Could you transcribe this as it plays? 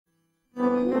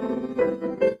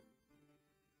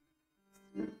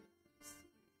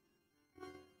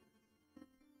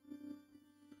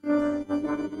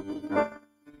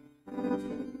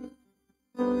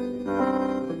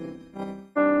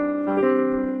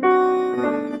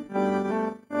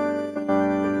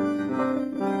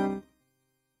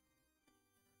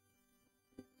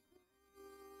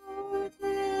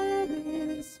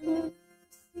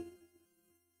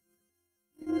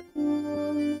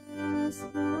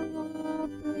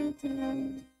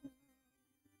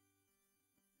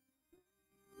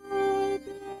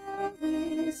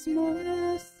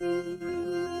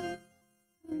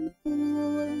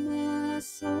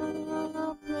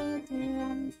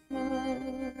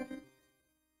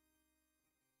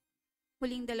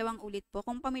Huling dalawang ulit po.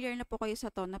 Kung familiar na po kayo sa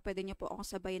tono, pwede niyo po akong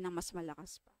sabayan ng mas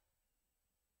malakas pa.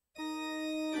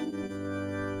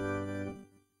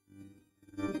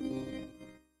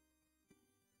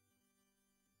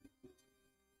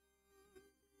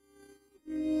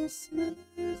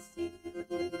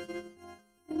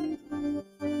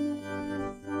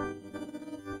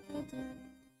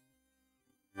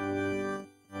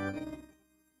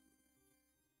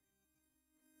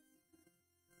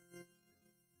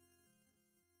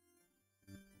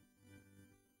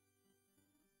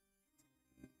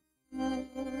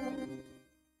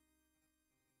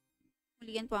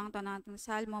 Hulihan po ang tanatang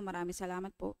salmo. Maraming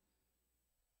salamat po.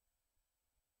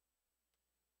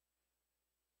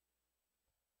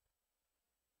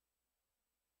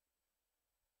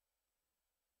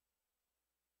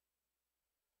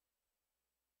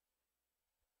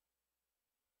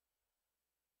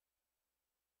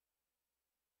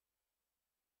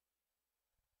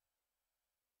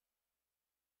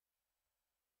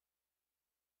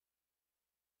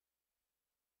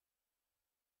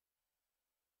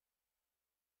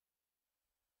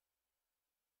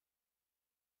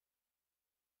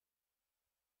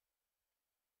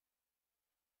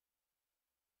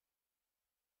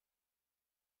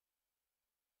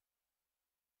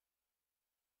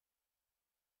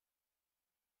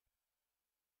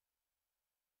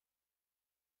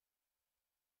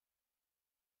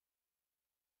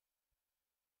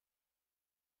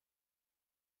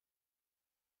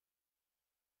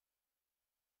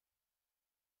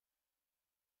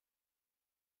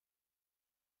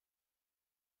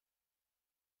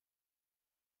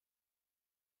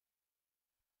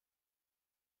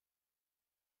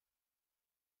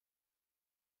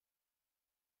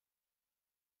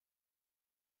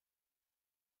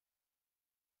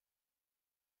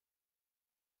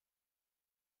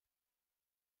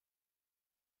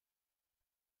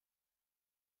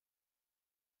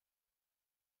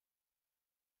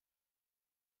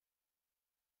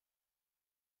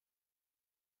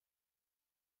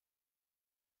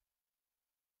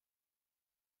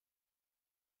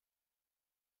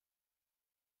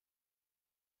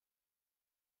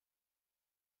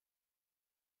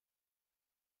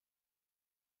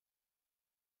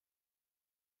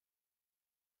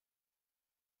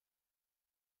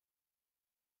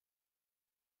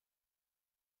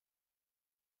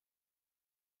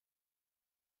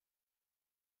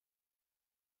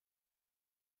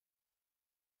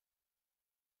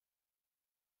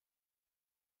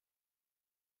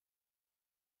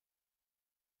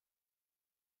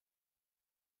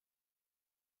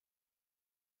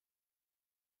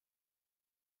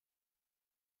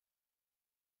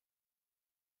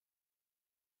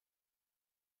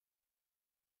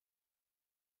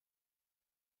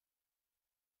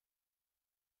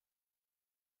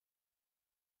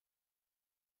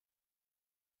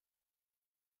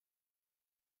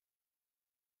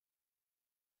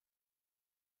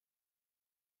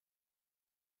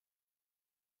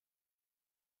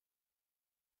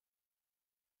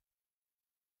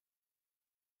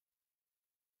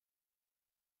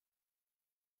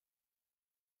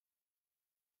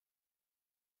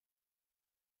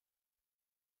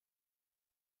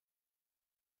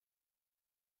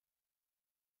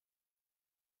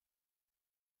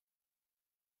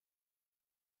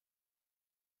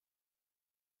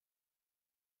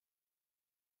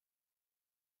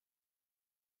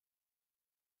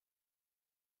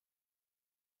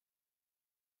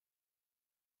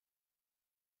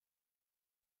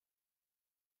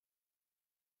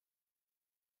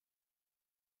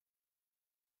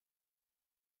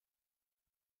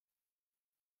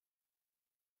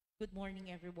 Good morning,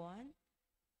 everyone.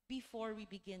 Before we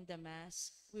begin the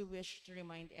Mass, we wish to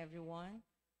remind everyone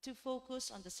to focus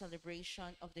on the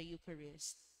celebration of the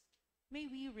Eucharist. May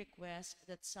we request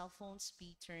that cell phones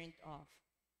be turned off.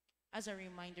 As a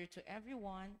reminder to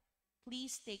everyone,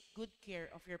 please take good care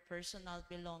of your personal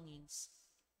belongings.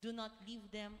 Do not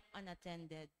leave them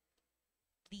unattended.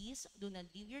 Please do not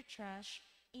leave your trash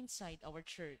inside our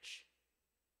church.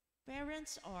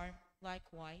 Parents are,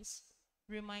 likewise,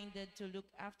 reminded to look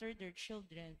after their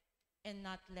children and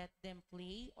not let them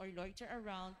play or loiter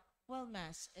around while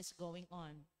Mass is going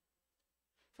on.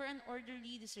 For an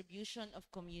orderly distribution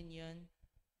of communion,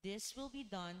 this will be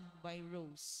done by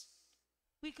rows.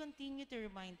 We continue to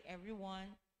remind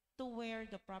everyone to wear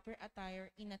the proper attire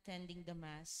in attending the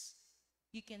Mass.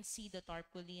 You can see the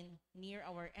tarpaulin near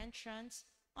our entrance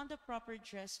on the proper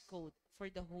dress code for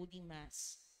the Holy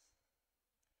Mass.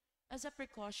 As a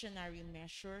precautionary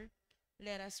measure,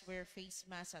 let us wear face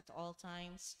masks at all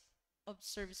times,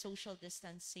 observe social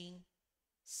distancing,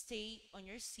 stay on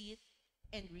your seat,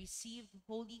 and receive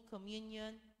Holy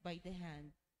Communion by the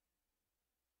hand.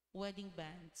 Wedding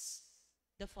bands.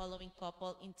 The following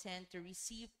couple intend to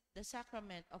receive the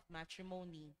sacrament of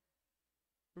matrimony.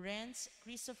 Renz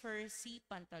Christopher C.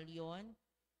 Pantaleon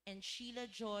and Sheila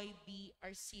Joy B.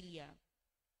 Arcilia.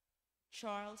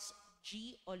 Charles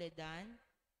G. Oledan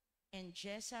and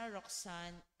Jessa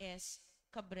Roxanne S.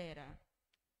 Cabrera.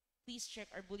 Please check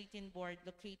our bulletin board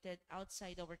located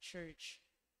outside our church.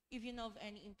 If you know of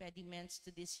any impediments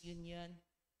to this union,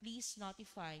 please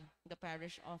notify the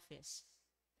parish office.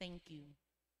 Thank you.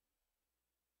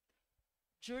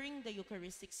 During the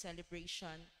Eucharistic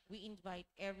celebration, we invite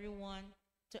everyone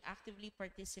to actively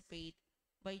participate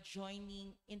by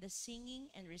joining in the singing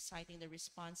and reciting the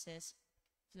responses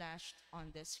flashed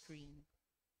on the screen.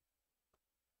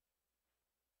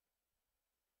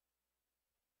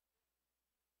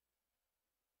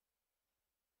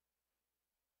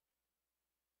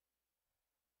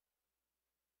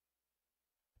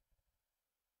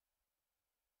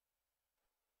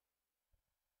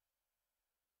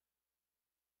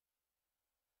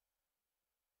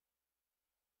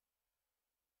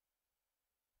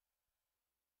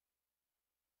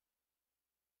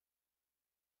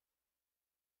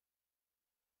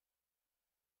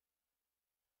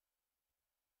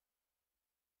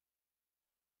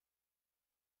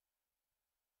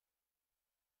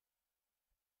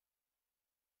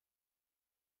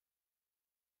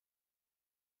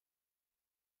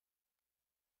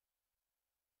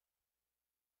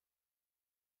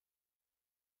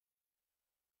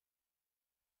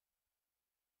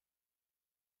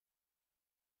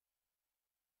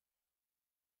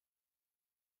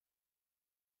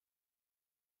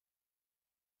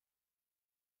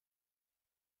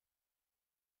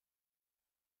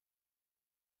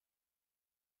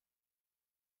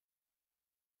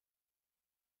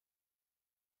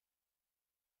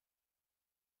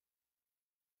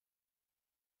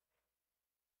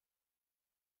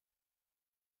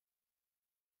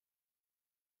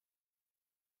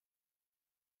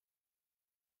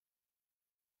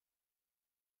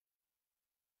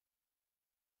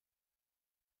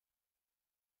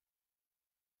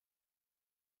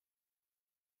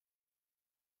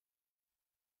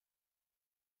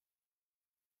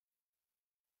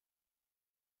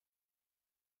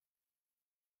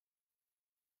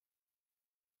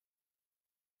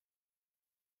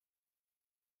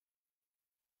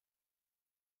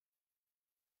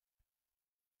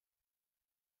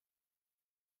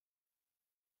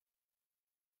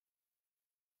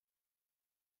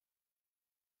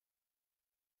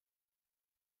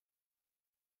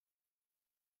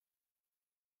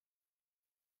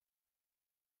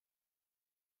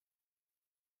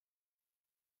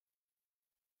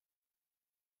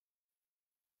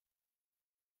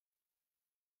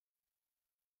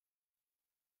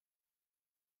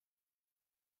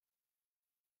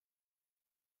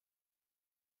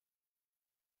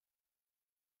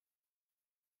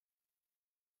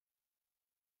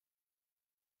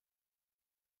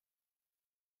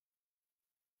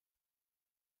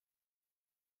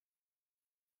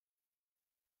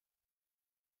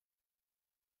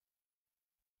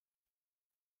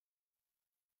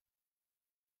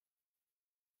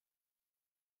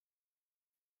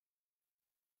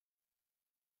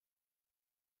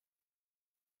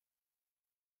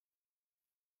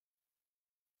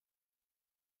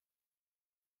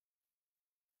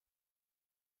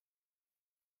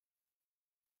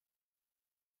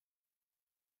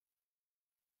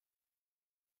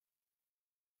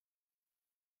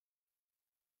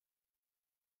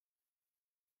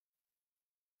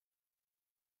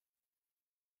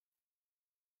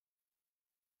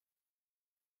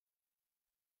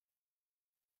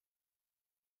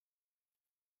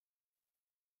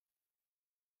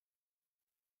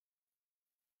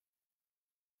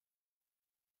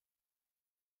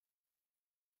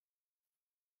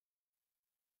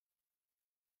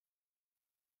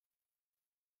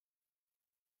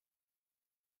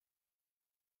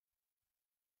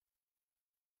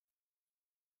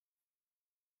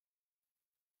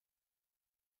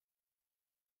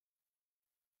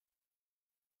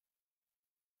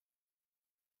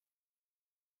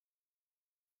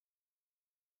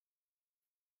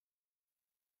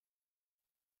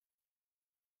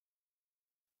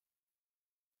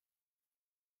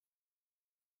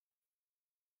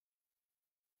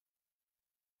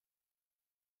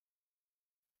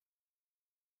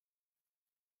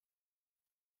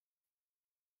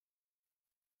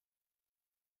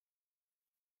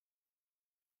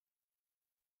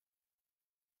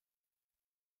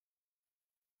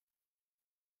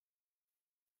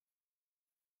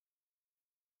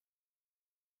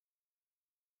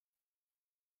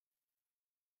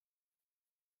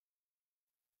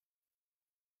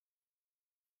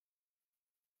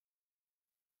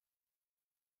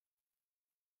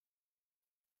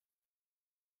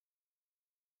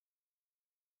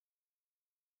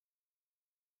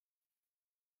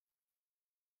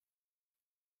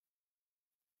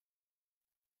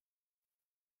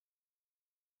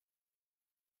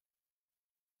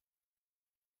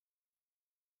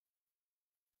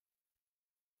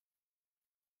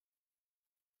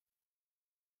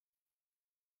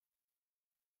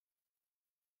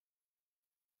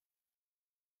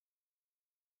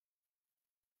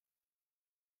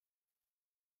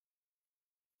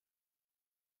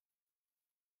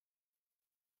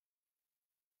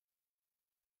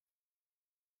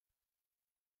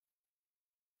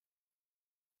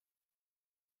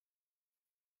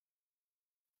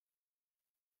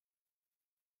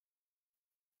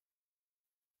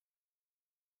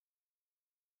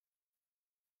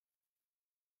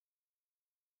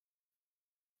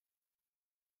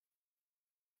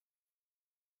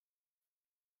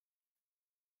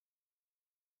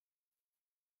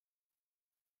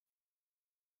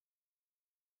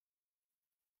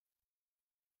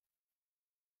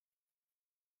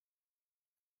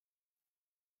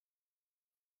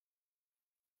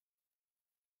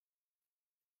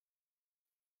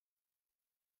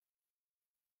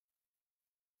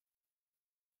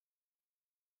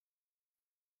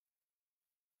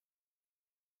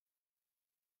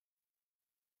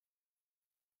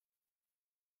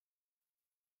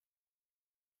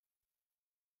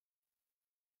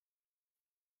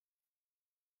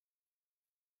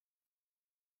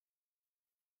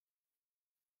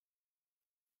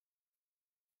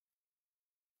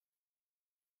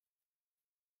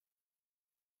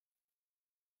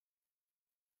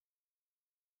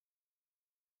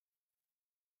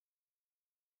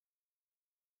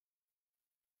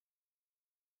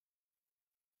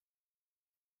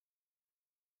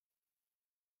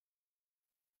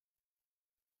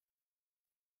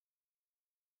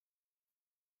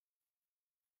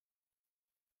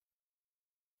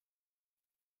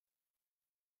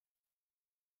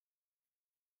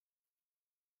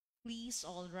 Please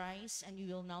all rise, and we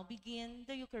will now begin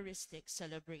the Eucharistic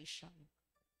celebration.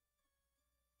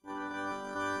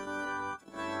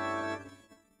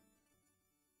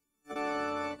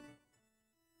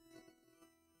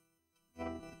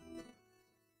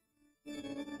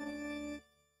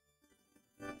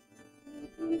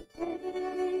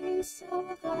 Praise,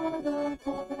 O God of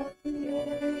all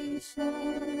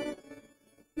creation,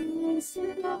 peace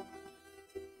and love,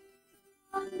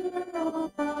 wonder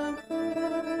of our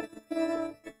earth.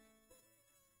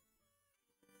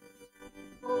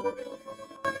 O Lord,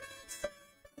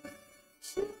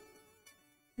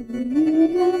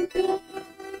 and God,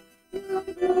 your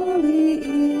glory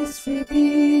is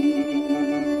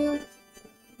revealed.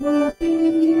 What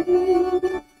in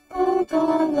you, O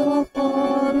God of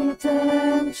all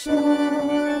redemption,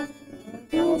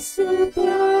 blessed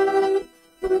God,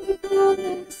 with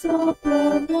goodness of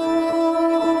the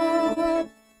Lord.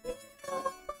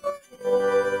 O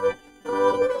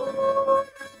Lord,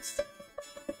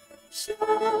 salvation,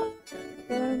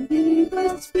 and give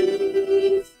us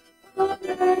peace on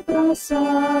earth as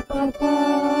up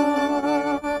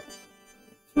above.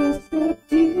 Trust that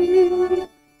you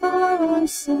are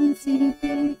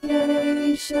sanctification,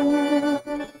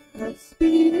 the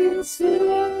Spirit's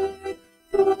word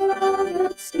for all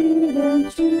that's good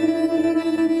and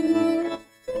true.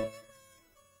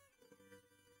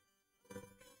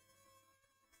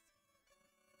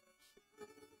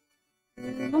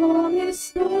 On His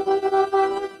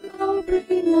throne, now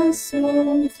bring us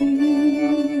home to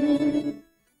you.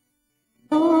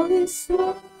 On His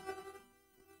throne,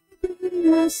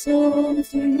 bring us home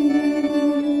to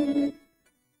you.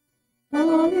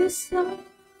 On His throne,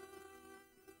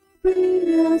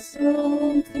 bring us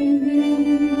home to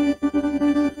you.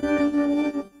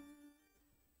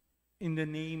 In the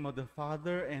name of the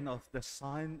Father, and of the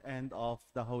Son, and of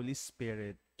the Holy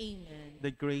Spirit. Amen.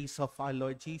 The grace of our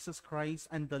Lord Jesus Christ,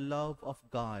 and the love of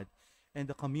God, and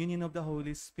the communion of the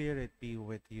Holy Spirit be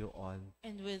with you all.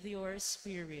 And with your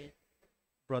spirit.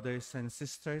 Brothers and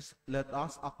sisters, let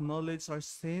us acknowledge our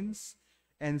sins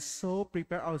and so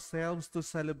prepare ourselves to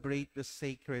celebrate the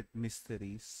sacred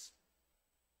mysteries.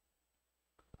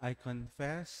 I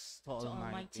confess to To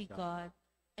Almighty God,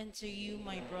 and to you,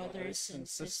 my brothers and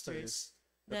sisters,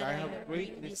 that I have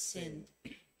greatly sinned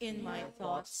in my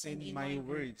thoughts and in my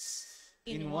words,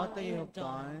 in what I have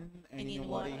done and in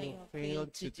what I have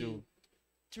failed to do,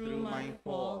 through my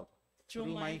fault, through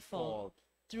my fault,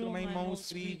 through my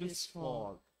most grievous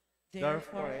fault.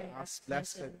 Therefore I ask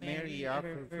Blessed Mary,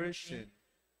 ever Virgin,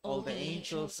 all the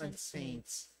angels and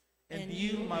saints, and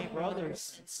you, my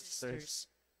brothers and sisters,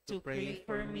 to pray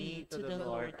for me to the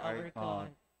Lord our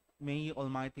God. May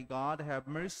Almighty God have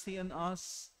mercy on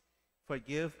us,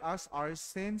 forgive us our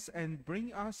sins, and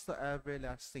bring us to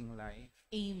everlasting life.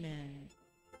 Amen.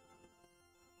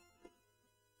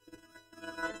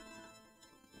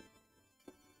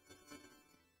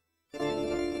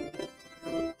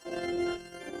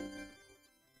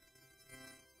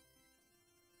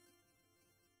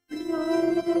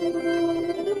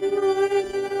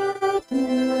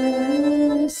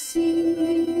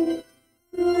 Mercy,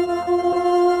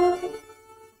 Lord,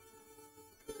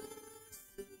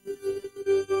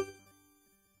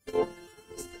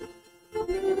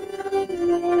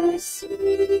 mercy,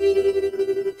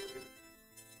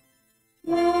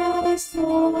 Christ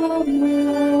of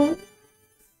mercy.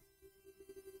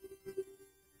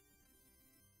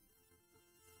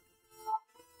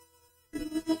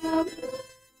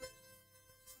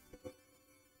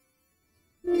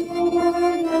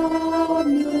 Lord of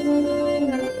mercy.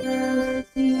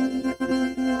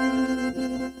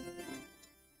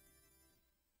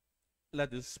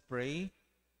 Let us pray.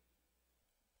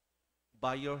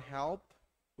 By your help,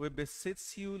 we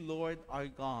beseech you, Lord our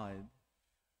God.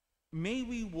 May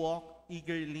we walk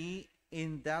eagerly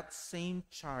in that same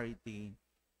charity,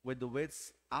 with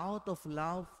which, out of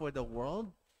love for the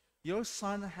world, your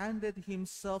Son handed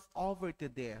himself over to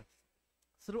death.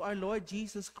 Through our Lord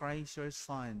Jesus Christ, your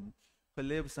Son, who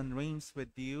lives and reigns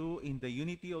with you in the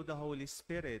unity of the Holy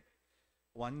Spirit,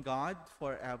 one God,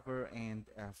 forever and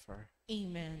ever.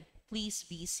 Amen. Please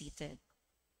be seated.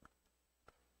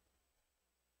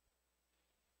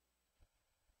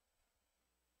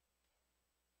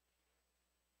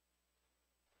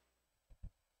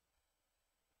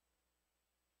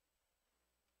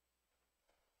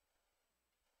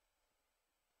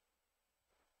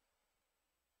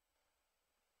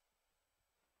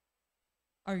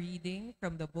 A reading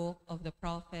from the book of the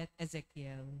prophet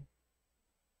Ezekiel.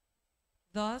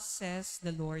 Thus says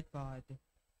the Lord God,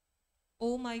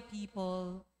 O my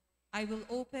people, I will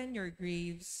open your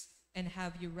graves and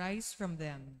have you rise from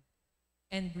them,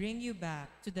 and bring you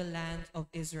back to the land of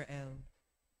Israel.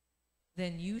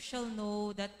 Then you shall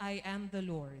know that I am the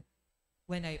Lord,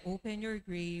 when I open your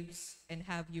graves and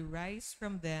have you rise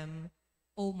from them,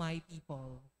 O my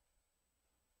people.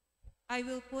 I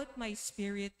will put my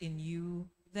spirit in you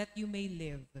that you may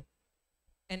live,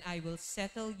 and I will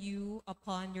settle you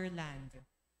upon your land.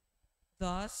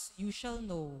 Thus you shall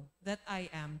know that I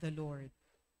am the Lord.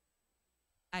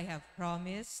 I have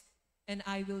promised, and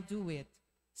I will do it,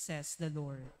 says the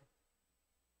Lord.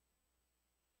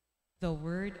 The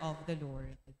word of the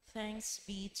Lord. Thanks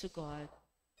be to God.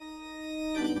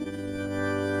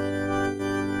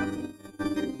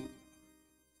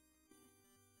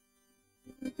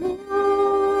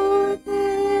 Lord,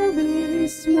 there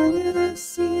is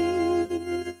mercy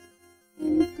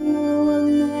and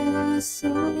fullness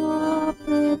of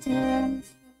redemption.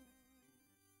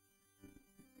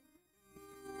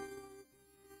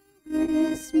 There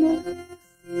is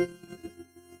mercy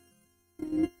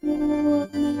and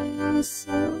fullness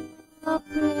of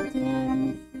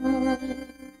redemption.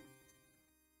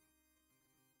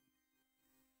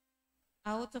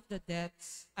 Out of the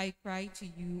depths I cry to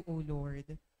you, O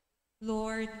Lord.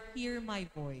 Lord, hear my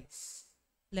voice.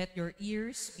 Let your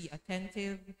ears be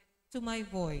attentive to my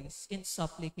voice in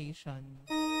supplication.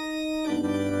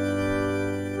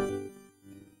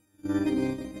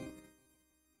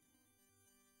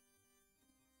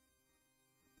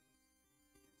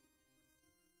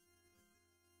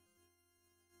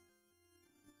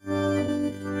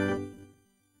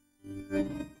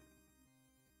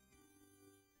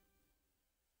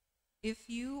 If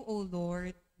you, O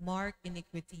Lord, mark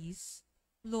iniquities,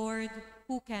 Lord,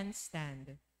 who can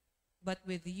stand? But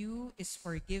with you is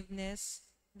forgiveness,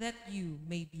 that you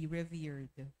may be revered.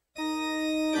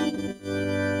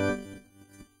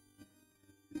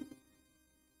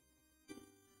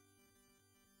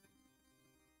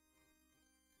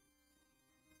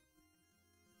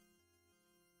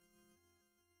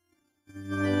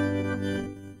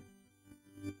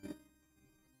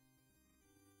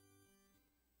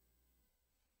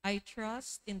 I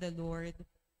trust in the Lord.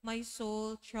 My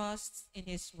soul trusts in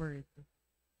his word.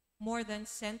 More than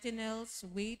sentinels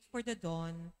wait for the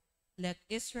dawn, let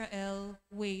Israel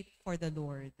wait for the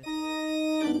Lord.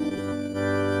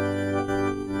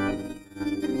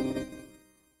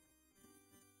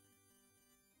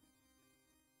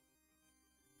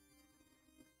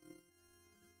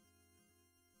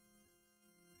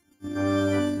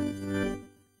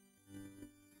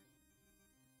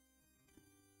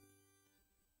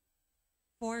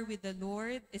 For with the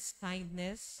Lord is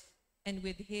kindness, and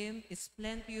with him is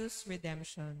plenteous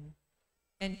redemption,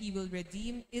 and he will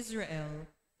redeem Israel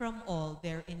from all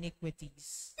their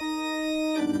iniquities.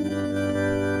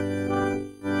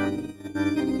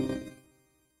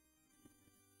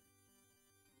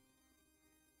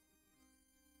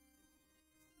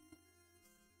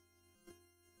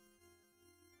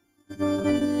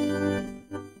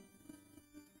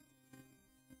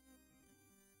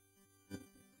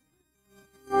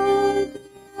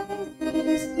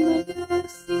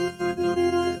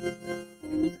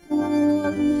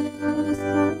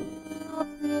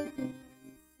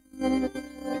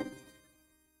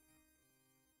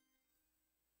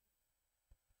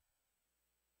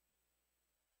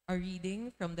 A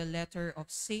reading from the letter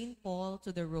of St. Paul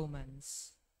to the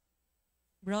Romans.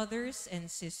 Brothers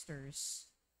and sisters,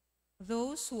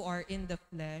 those who are in the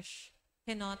flesh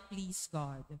cannot please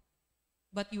God.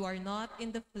 But you are not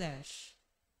in the flesh.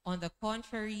 On the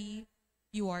contrary,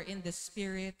 you are in the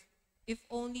Spirit, if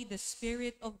only the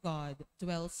Spirit of God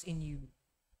dwells in you.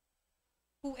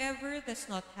 Whoever does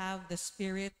not have the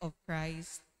Spirit of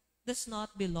Christ does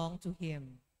not belong to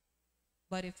him.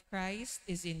 But if Christ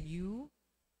is in you,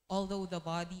 although the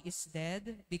body is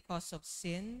dead because of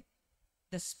sin,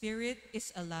 the Spirit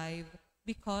is alive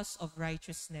because of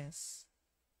righteousness.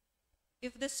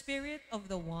 If the Spirit of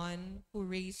the one who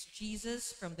raised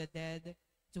Jesus from the dead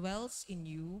dwells in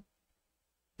you,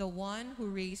 the one who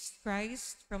raised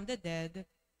Christ from the dead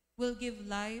will give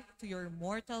life to your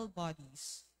mortal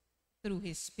bodies through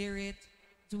his Spirit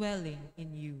dwelling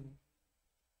in you.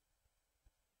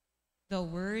 The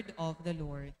word of the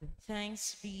Lord.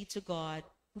 Thanks be to God.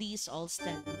 Please all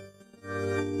stand.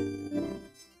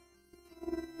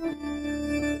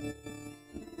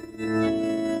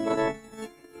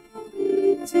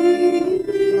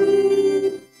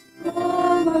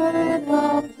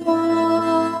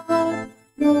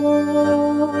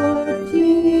 Lord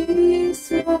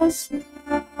Jesus Christ,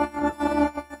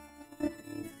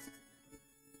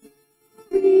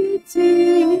 redeem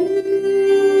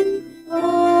the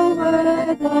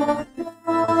word of God.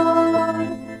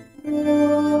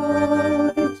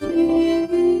 Lord Jesus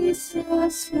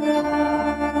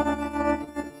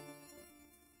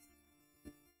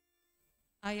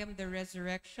am the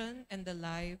resurrection and the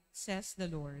life, says the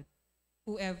Lord.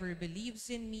 Whoever believes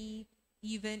in me,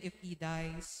 even if he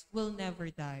dies, will never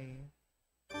die.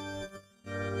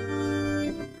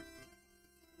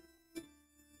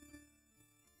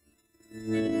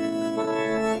 Glory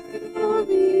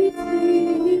to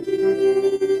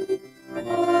you, the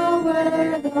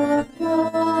word of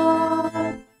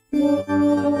God,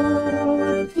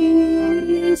 Lord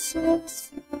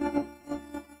Jesus.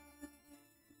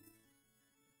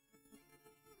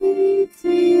 Glory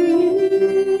to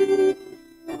you,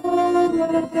 the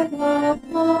word of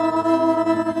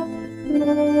God,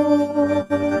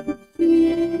 Lord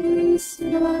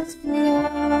Jesus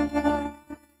Christ.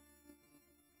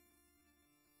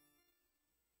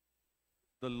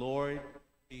 The Lord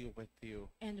be with you.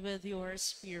 And with your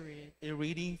spirit. A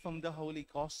reading from the Holy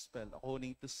Gospel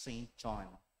according to St. John.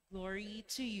 Glory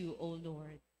to you, O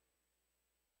Lord.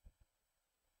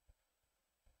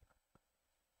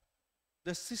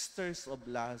 The sisters of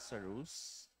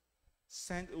Lazarus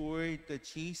sent word to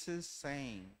Jesus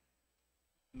saying,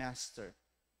 Master,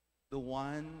 the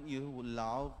one you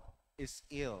love is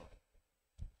ill.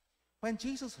 When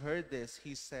Jesus heard this,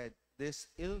 he said, this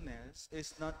illness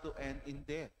is not to end in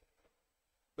death,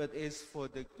 but is for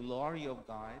the glory of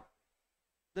God,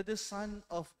 that the Son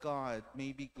of God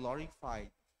may be glorified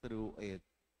through it.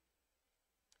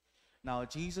 Now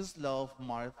Jesus loved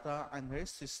Martha and her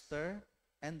sister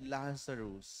and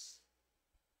Lazarus.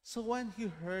 So when he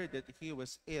heard that he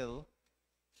was ill,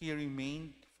 he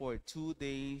remained for 2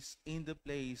 days in the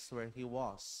place where he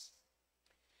was.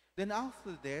 Then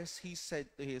after this, he said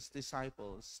to his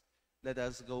disciples, let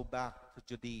us go back to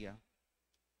Judea.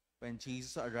 When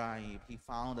Jesus arrived, he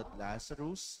found that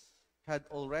Lazarus had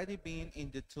already been in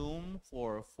the tomb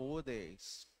for 4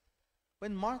 days.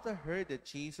 When Martha heard that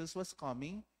Jesus was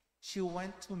coming, she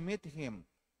went to meet him,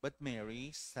 but Mary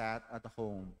sat at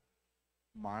home.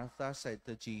 Martha said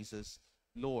to Jesus,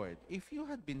 Lord, if you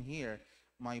had been here,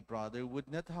 my brother would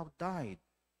not have died.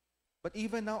 But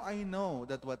even now I know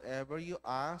that whatever you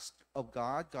ask of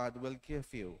God, God will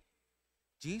give you.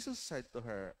 Jesus said to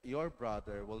her, your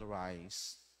brother will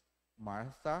rise.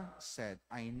 Martha said,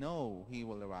 I know he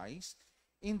will rise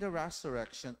in the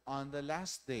resurrection on the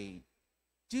last day.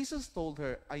 Jesus told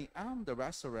her, I am the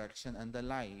resurrection and the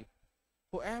life.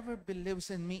 Whoever believes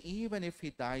in me, even if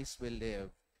he dies, will live.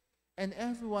 And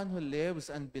everyone who lives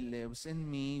and believes in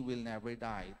me will never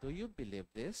die. Do you believe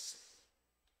this?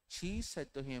 She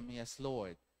said to him, yes,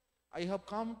 Lord. I have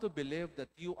come to believe that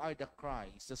you are the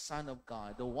Christ, the Son of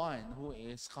God, the one who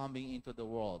is coming into the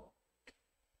world.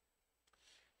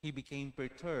 He became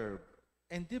perturbed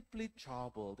and deeply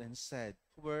troubled and said,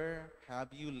 where have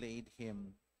you laid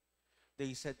him?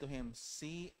 They said to him,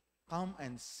 see, come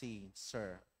and see,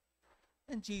 sir.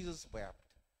 And Jesus wept.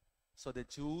 So the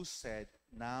Jews said,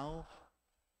 now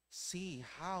see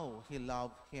how he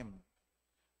loved him.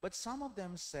 But some of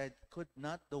them said, could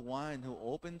not the one who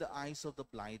opened the eyes of the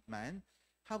blind man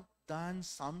have done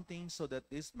something so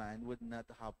that this man would not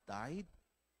have died?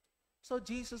 So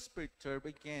Jesus, perturbed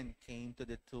again, came to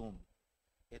the tomb.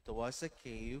 It was a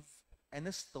cave, and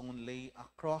a stone lay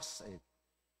across it.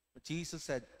 Jesus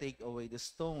said, take away the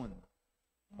stone.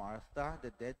 Martha,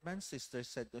 the dead man's sister,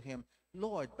 said to him,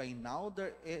 Lord, by now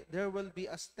there will be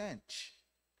a stench.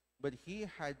 But he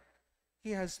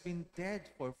has been dead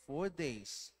for 4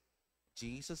 days.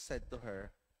 Jesus said to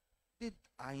her, did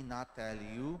I not tell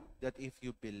you that if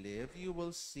you believe, you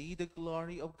will see the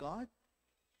glory of God?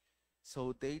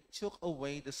 So they took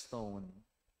away the stone.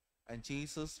 And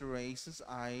Jesus raised his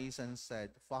eyes and said,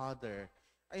 Father,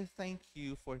 I thank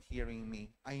you for hearing me.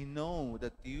 I know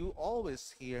that you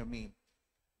always hear me.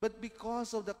 But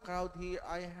because of the crowd here,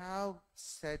 I have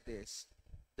said this,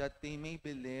 that they may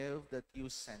believe that you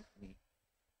sent me.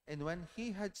 And when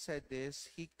he had said this,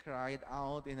 he cried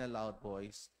out in a loud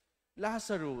voice,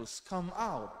 Lazarus, come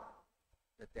out!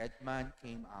 The dead man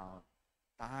came out,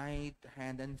 tied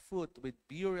hand and foot with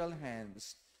burial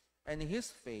hands, and his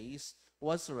face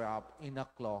was wrapped in a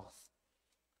cloth.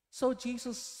 So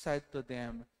Jesus said to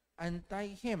them,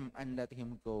 untie him and let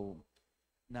him go.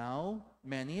 Now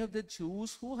many of the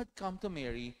Jews who had come to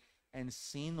Mary and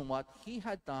seen what he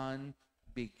had done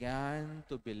began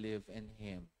to believe in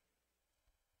him.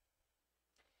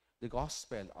 The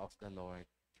Gospel of the Lord.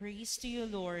 Praise to you,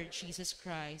 Lord Jesus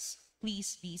Christ.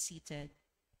 Please be seated.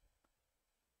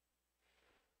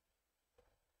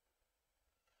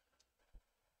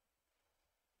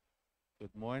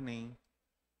 Good morning.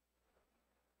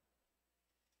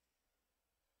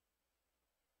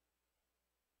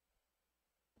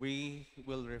 We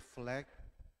will reflect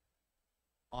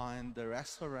on the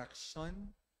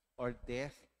resurrection or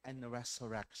death and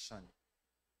resurrection.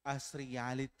 as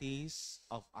realities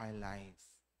of our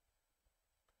life.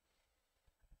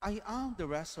 I am the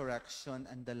resurrection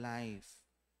and the life.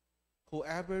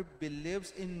 Whoever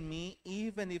believes in me,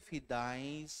 even if he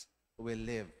dies, will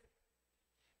live.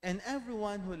 And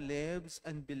everyone who lives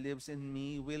and believes in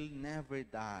me will never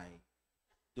die.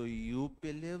 Do you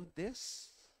believe this?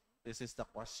 This is the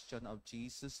question of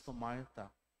Jesus to Martha.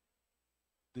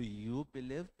 Do you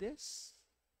believe this?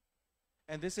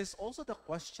 And this is also the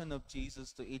question of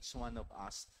Jesus to each one of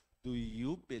us. Do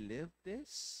you believe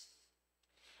this?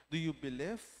 Do you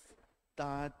believe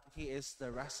that he is the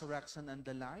resurrection and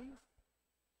the life?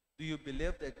 Do you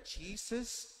believe that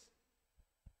Jesus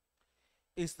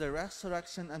is the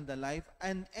resurrection and the life,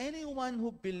 and anyone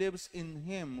who believes in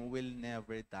him will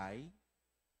never die?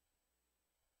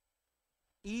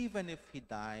 Even if he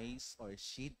dies or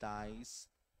she dies,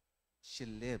 she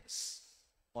lives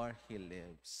or he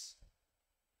lives.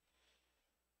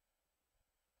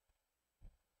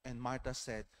 And Martha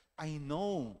said, I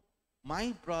know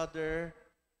my brother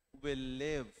will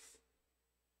live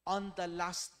on the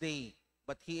last day,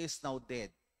 but he is now dead.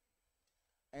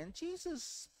 And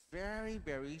Jesus very,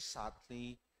 very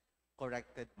subtly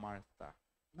corrected Martha.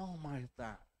 No,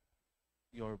 Martha,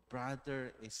 your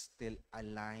brother is still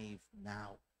alive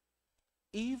now.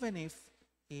 Even if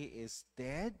he is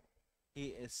dead,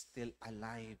 he is still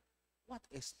alive. What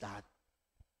is that?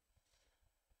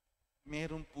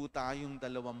 Meron po tayong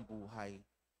dalawang buhay.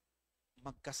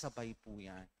 Magkasabay po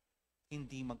yan.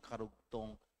 Hindi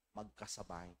magkarugtong,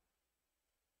 magkasabay.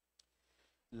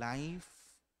 Life,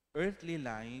 earthly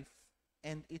life,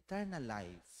 and eternal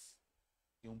life.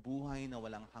 Yung buhay na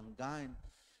walang hanggan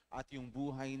at yung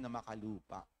buhay na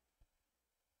makalupa.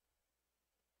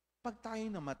 Pag tayo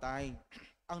namatay,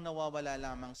 ang nawawala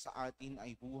lamang sa atin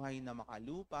ay buhay na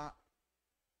makalupa,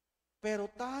 pero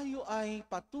tayo ay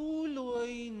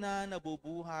patuloy na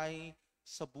nabubuhay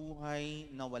sa buhay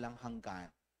na walang hanggan.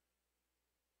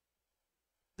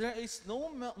 There is no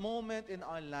moment in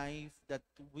our life that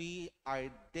we are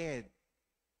dead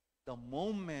the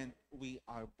moment we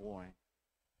are born.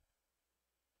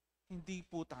 Hindi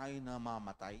po tayo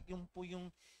namamatay. Yung po yung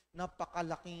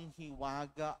napakalaking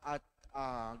hiwaga at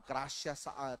grasya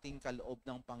sa ating kaloob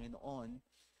ng Panginoon.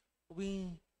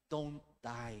 We don't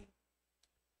die.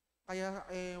 Kaya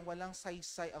walang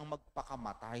saysay ang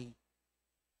magpakamatay.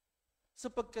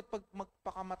 Sapagkat pag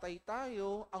magpakamatay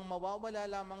tayo, ang mawawala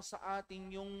lamang sa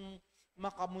atin yung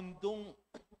makamundong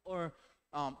or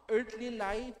earthly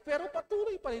life, pero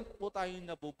patuloy pa rin po tayong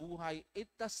nabubuhay. It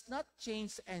does not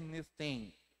change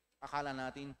anything. Akala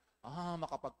natin,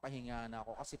 makapagpahinga na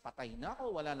ako kasi patay na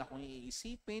ako, wala na akong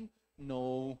iisipin.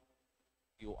 No,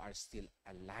 you are still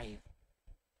alive.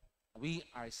 We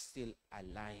are still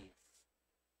alive.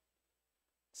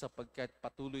 Sapagkat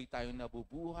patuloy tayong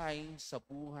nabubuhay sa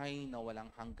buhay na walang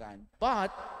hanggan.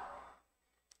 But,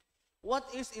 what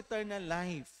is eternal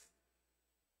life?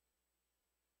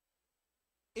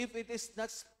 If it is not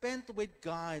spent with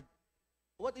God,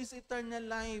 what is eternal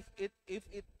life if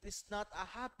it is not a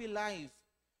happy life?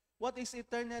 What is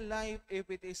eternal life if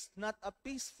it is not a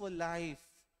peaceful life?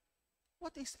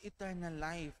 What is eternal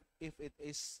life if it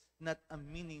is not a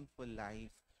meaningful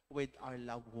life with our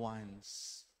loved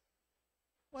ones?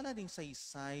 Wala ding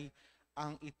saysay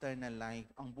ang eternal life,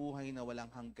 ang buhay na walang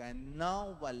hanggan,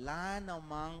 na wala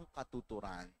namang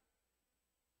katuturan.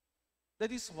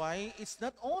 That is why it's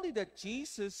not only that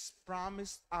Jesus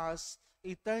promised us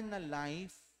eternal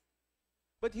life,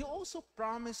 but He also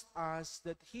promised us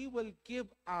that He will give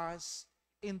us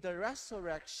in the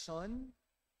resurrection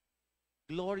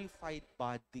glorified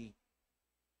body.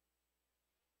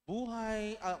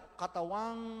 Buhay,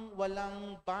 katawang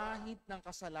walang bahid ng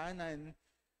kasalanan,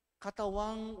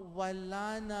 katawang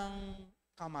wala ng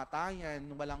kamatayan,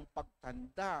 walang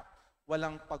pagtanda,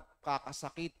 walang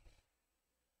pagkakasakit.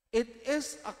 It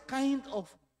is a kind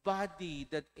of body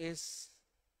that is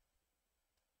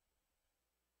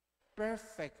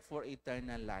perfect for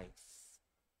eternal life.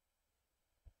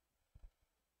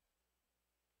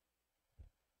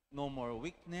 No more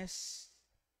weakness,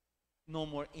 no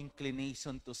more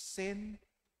inclination to sin,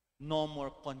 no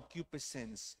more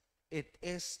concupiscence. It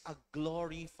is a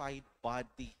glorified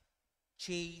body,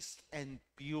 chaste and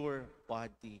pure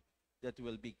body that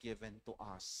will be given to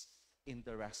us in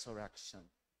the resurrection.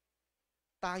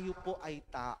 Tayo po ay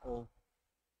tao.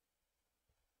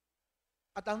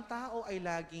 At ang tao ay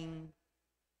laging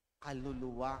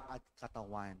kaluluwa at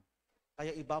katawan.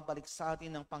 Kaya ibabalik sa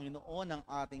atin ng Panginoon ang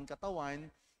ating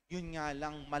katawan, yun nga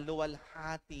lang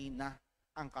maluwalhati na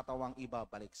ang katawang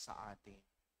ibabalik sa atin.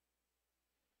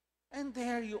 And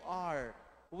there you are.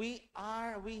 we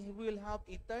will have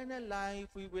eternal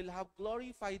life, we will have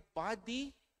glorified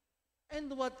body, and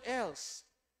what else?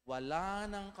 Wala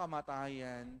ng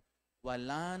kamatayan,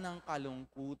 wala ng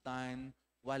kalungkutan,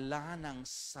 wala ng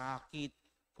sakit,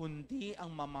 kundi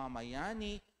ang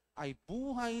mamamayani ay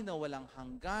buhay na walang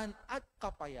hanggan at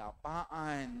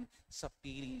kapayapaan sa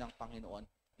piling ng Panginoon.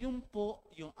 Yun po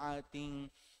yung ating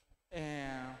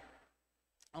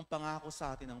ang pangako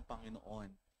sa atin ng Panginoon.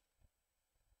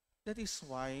 That is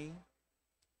why,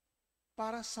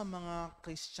 para sa mga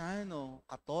Kristiyano,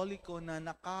 Katoliko na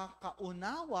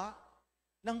nakakaunawa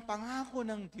ng pangako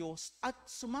ng Diyos at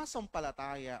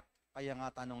sumasampalataya, kaya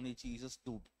nga tanong ni Jesus,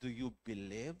 do you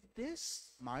believe this,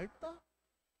 Martha?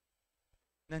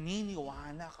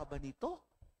 Naniniwala ka ba nito?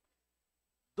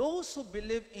 Those who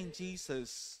believe in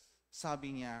Jesus,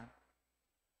 sabi niya,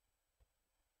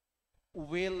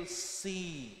 will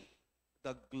see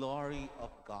the glory of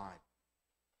God.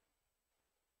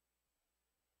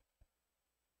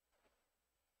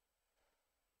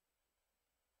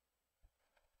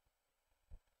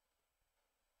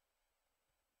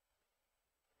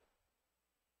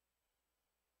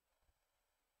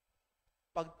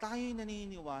 Pag tayo'y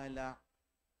naniniwala,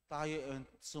 tayo ay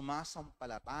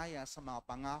sumasampalataya sa mga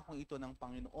pangakong ito ng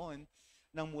Panginoon,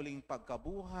 ng muling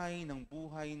pagkabuhay, ng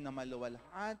buhay na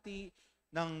maluwalhati,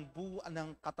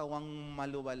 ng katawang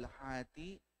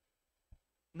maluwalhati,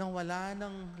 na wala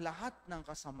ng lahat ng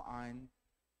kasamaan,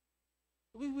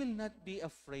 we will not be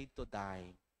afraid to die.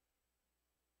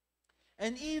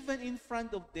 And even in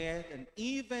front of death, and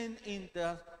even in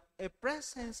the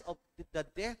presence of the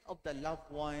death of the loved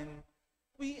one,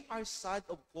 we are sad,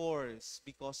 of course,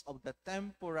 because of the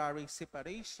temporary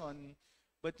separation,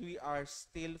 but we are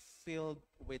still filled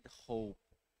with hope.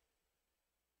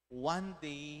 One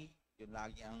day, yun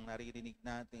lagi ang naririnig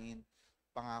natin,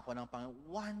 pangako ng Panginoon,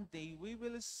 one day we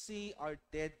will see our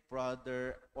dead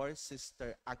brother or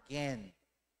sister again.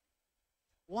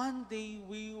 One day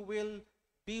we will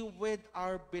be with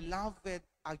our beloved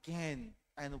again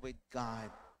and with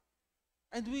God.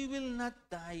 And we will not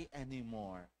die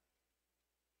anymore.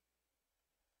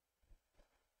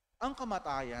 Ang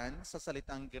kamatayan sa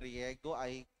salitang Griego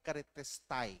ay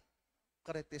karetestai.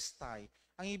 Karetestai.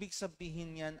 Ang ibig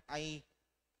sabihin niyan ay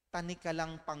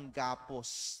tanikalang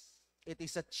panggapos. It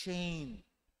is a chain.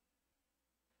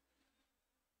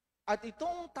 At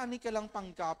itong tanikalang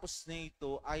panggapos na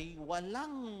ito ay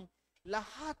walang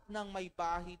lahat ng may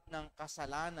bahid ng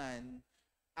kasalanan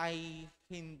ay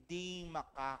hindi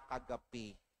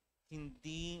makakagapi,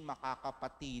 hindi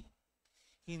makakapatid,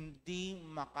 hindi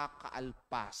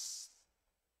makakaalpas.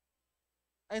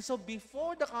 And so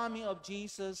before the coming of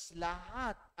Jesus,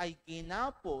 lahat ay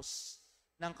ginapos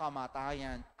ng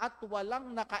kamatayan at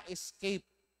walang naka-escape.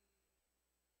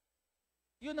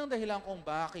 Yun ang dahilan kung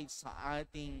bakit sa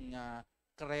ating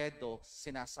credo,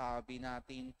 sinasabi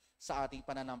natin sa ating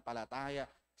pananampalataya,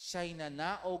 siya'y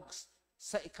nanaog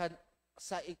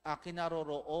sa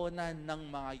kinaroroonan ng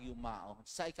mga yumao.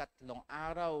 Sa ikatlong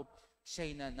araw,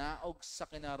 siya'y nanaog sa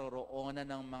kinaroroonan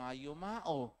ng mga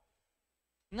yumao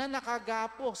na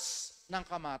nakagapos ng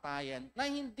kamatayan, na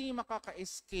hindi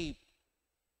makaka-escape.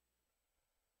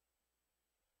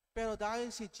 Pero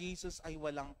dahil si Jesus ay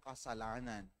walang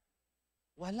kasalanan,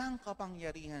 walang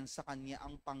kapangyarihan sa kanya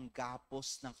ang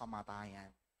panggapos ng kamatayan.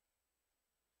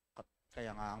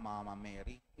 Kaya nga ang Mama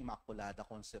Mary, Immaculada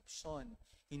Concepcion,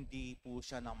 hindi po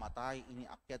siya namatay,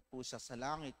 iniakyat po siya sa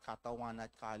langit, katawan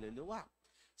at kaluluwa,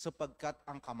 sapagkat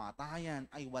ang kamatayan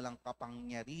ay walang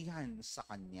kapangyarihan sa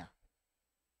kanya.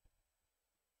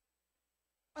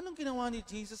 Anong ginawa ni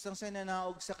Jesus nang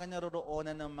sinanaog sa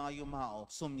kinaroroonan ng mga yumao?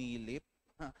 Sumilip?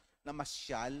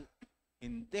 Namasyal?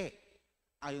 Hindi.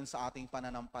 Ayon sa ating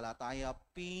pananampalataya,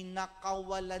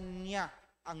 pinakawalan niya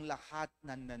ang lahat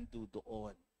na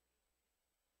nandudoon.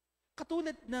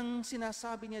 Katulad ng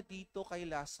sinasabi niya dito kay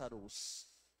Lazarus.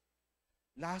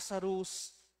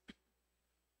 Lazarus,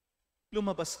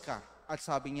 lumabas ka. At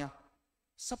sabi niya,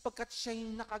 sapagkat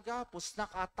siya'y nakagapos,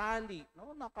 nakatali,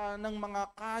 ng mga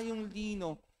kayong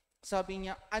lino, sabi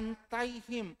niya, untie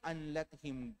him and let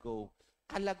him go.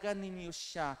 Kalagan ninyo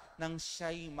siya nang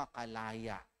siya'y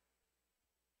makalaya.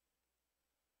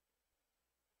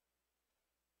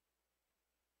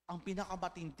 Ang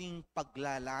pinakamatinding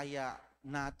paglalaya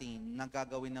natin na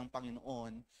gagawin ng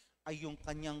Panginoon ay yung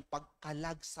kanyang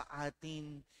pagkalag sa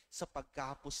atin sa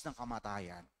pagkapos ng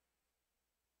kamatayan.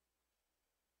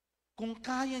 Kung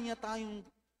kaya niya tayong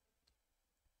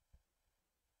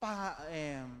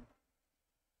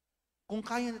kung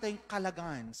kaya niya tayong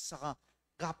kalagan sa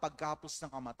pagkapos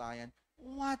ng kamatayan,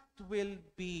 what will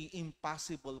be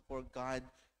impossible for God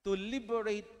to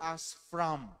liberate us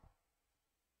from?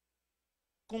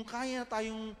 Kung kaya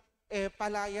tayong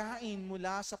palayain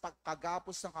mula sa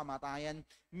pagkagapos ng kamatayan,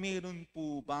 meron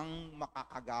po bang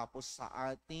makakagapos sa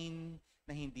atin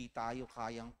na hindi tayo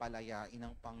kayang palayain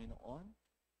ng Panginoon?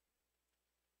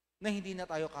 Na hindi na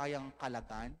tayo kayang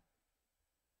kalagan?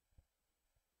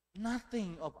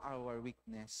 Nothing of our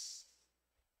weakness,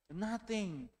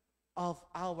 nothing of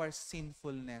our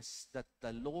sinfulness that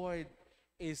the Lord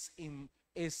is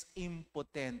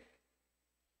impotent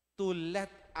to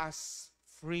let us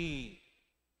free.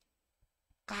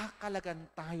 Kakalagan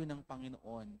tayo ng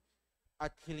Panginoon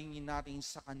at hilingin natin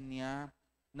sa Kanya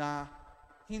na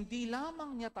hindi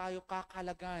lamang niya tayo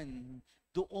kakalagan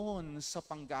doon sa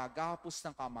panggagapos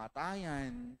ng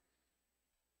kamatayan,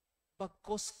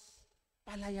 bagkus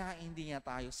palayain din niya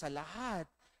tayo sa lahat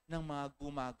ng mga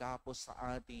gumagapos sa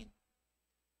atin.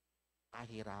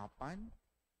 Kahirapan,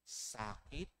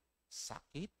 sakit,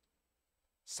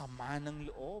 sama ng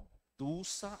loob,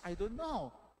 dusa, I don't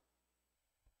know.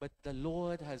 But the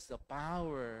Lord has the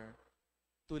power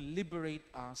to liberate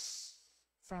us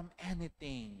from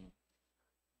anything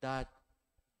that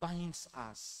binds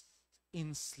us,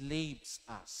 enslaves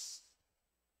us.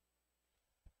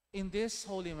 In this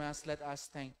Holy Mass, let us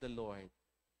thank the Lord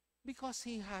because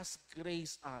He has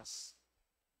graced us.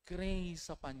 Grace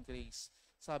upon grace.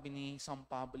 Sabi ni San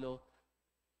Pablo,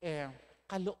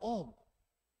 kaloob.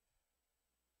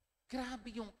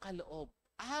 Grabe yung kaloob.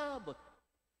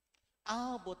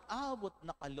 Abot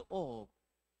na kaloob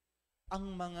ang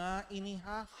mga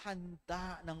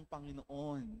inihahanda ng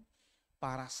Panginoon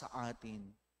para sa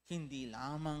atin. Hindi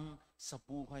lamang sa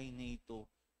buhay na ito,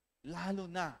 lalo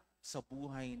na sa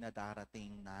buhay na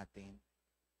darating natin.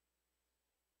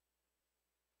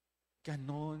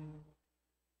 Ganon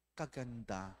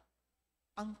kaganda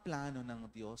ang plano ng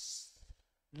Diyos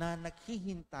na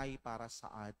naghihintay para sa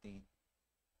atin.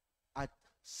 At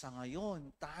sa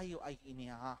ngayon, tayo ay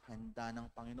inihahanda ng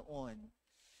Panginoon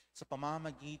sa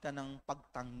pamamagitan ng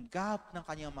pagtanggap ng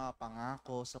Kanyang mga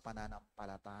pangako sa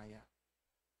pananampalataya.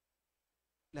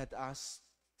 Let us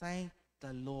thank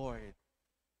the Lord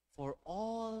for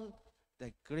all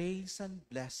the grace and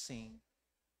blessing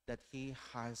that He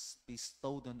has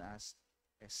bestowed on us,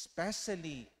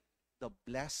 especially the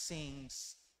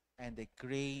blessings and the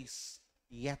grace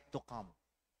yet to come.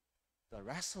 The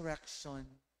resurrection,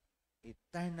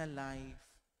 eternal life,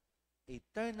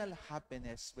 eternal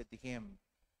happiness with Him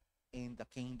in the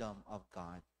kingdom of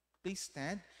God. Please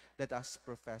stand, let us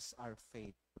profess our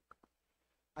faith.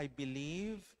 I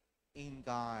believe in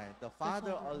God, the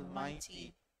Father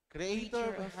Almighty,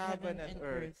 Creator of heaven and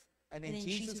earth, and in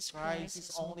Jesus Christ,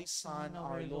 His only Son,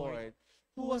 our Lord,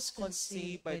 who was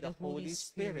conceived by the Holy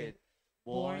Spirit,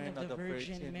 born of the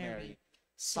Virgin Mary,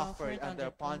 suffered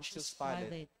under Pontius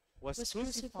Pilate, was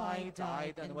crucified,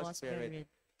 died, and was buried.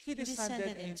 He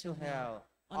descended into hell.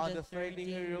 On the third day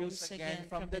He rose again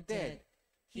from the dead.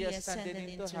 He ascended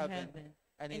into heaven,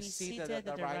 and is seated at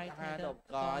the right hand of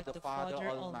God the Father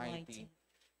Almighty.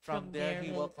 From there He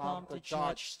will come to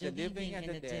judge the living and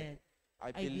the dead.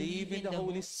 I believe in the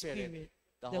Holy Spirit,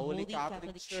 the Holy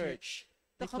Catholic Church,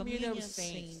 the communion of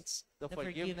saints, the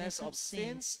forgiveness of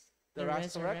sins, the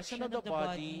resurrection of the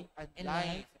body, and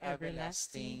life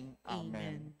everlasting.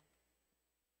 Amen.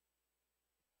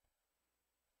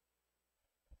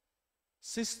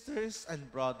 Sisters and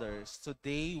brothers,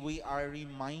 today we are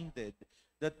reminded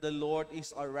that the Lord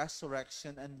is our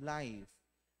resurrection and life.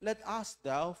 Let us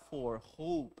therefore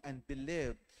hope and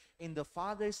believe in the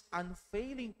Father's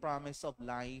unfailing promise of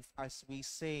life as we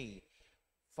say,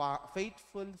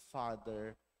 Faithful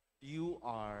Father, you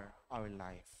are our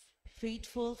life.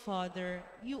 Faithful Father,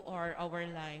 you are our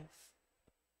life.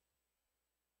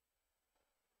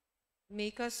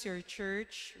 Make us, your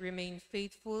church, remain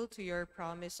faithful to your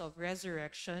promise of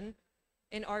resurrection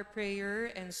in our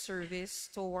prayer and service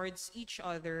towards each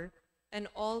other and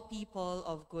all people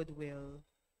of goodwill.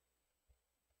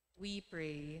 We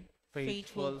pray.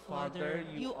 Faithful Father,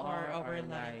 you are our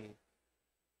life.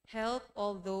 Help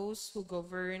all those who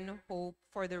govern hope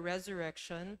for the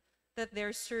resurrection, that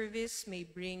their service may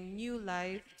bring new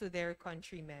life to their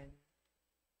countrymen.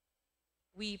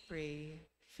 We pray.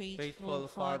 Faithful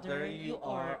Father, you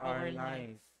are our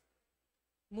life.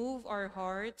 Move our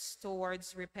hearts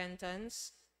towards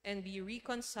repentance and be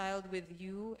reconciled with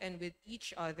you and with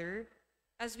each other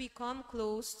as we come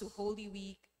close to Holy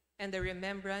Week and the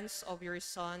remembrance of your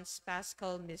Son's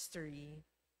Paschal mystery.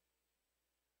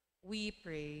 We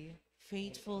pray.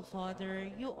 Faithful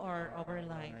Father, you are our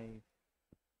life.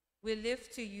 We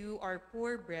lift to you our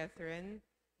poor brethren,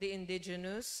 the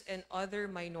indigenous and other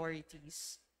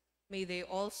minorities. May they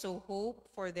also hope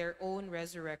for their own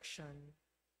resurrection.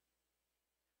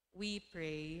 We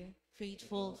pray.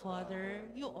 Faithful Father,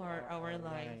 you are our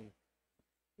life.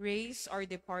 Raise our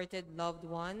departed loved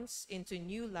ones into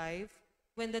new life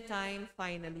when the time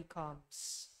finally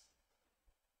comes.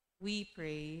 We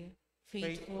pray.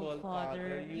 Faithful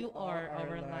Father, you are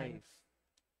our life.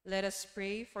 Let us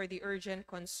pray for the urgent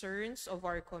concerns of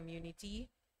our community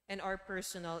and our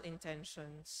personal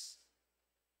intentions.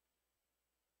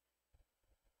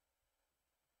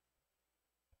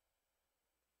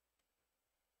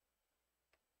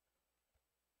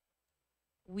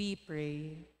 We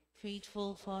pray.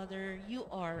 Faithful Father, you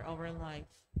are our life.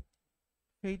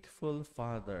 Faithful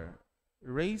Father,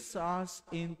 raise us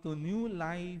into new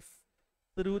life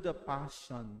through the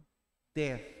passion,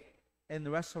 death,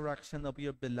 and resurrection of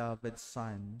your beloved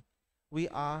Son. We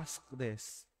ask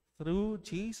this through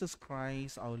Jesus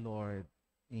Christ our Lord.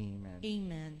 Amen.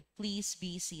 Amen. Please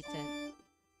be seated.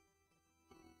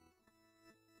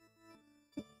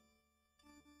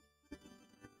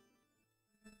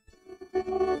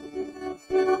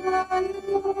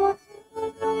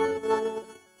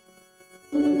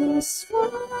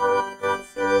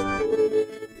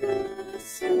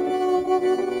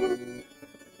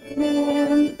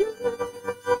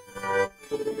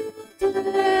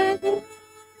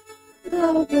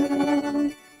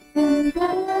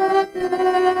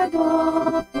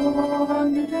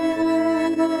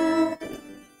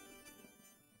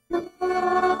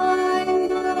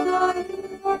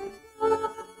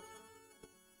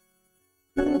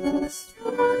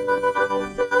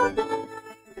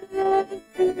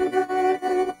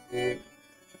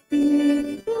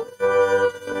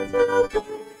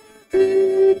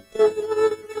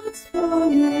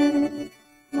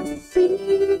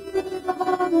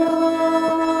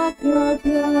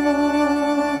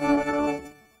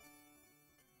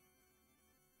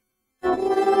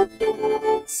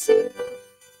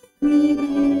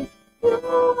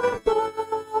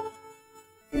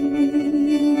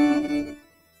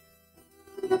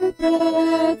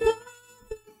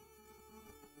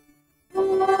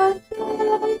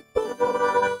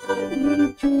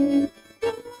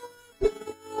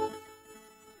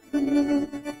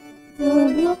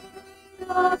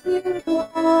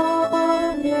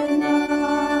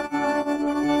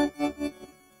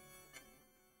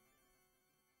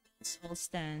 Let's all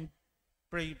stand.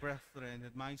 Pray, brethren,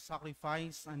 that my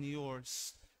sacrifice and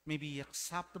yours may be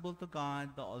acceptable to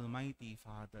God, the Almighty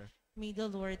Father. May the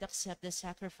Lord accept the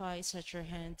sacrifice at your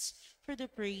hands for the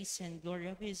praise and glory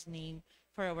of his name,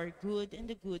 for our good and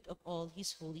the good of all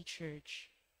his holy church.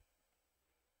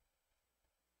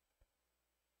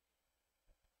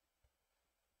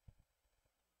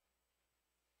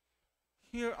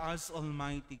 Hear us,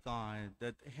 Almighty God,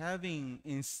 that having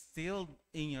instilled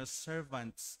in your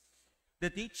servants the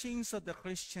teachings of the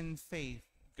Christian faith,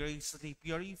 graciously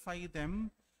purify them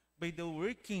by the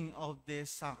working of this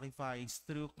sacrifice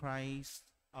through Christ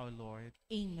our Lord.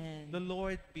 Amen. The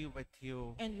Lord be with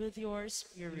you. And with your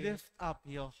spirit, Lift up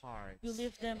your hearts. we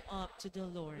lift them up to the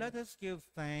Lord. Let us give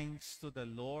thanks to the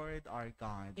Lord our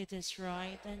God. It is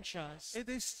right and just. It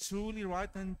is truly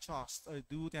right and just, our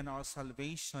duty and our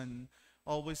salvation,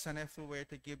 always and everywhere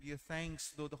to give you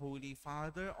thanks to the Holy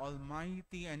Father,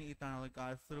 Almighty and eternal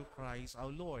God, through Christ our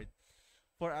Lord.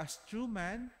 For as true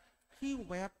man, he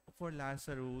wept for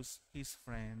Lazarus, his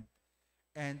friend,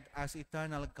 and as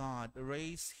eternal God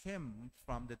raised him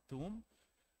from the tomb,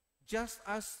 just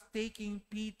as taking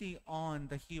pity on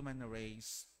the human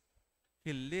race,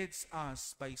 he leads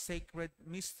us by sacred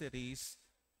mysteries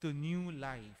to new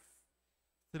life.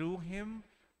 Through him,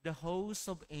 the host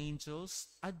of angels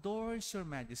adores your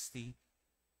majesty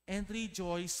and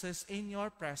rejoices in your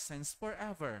presence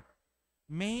forever.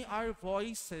 May our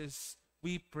voices,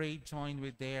 we pray, join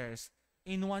with theirs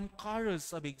in one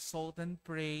chorus of exultant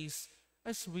praise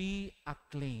as we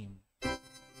acclaim.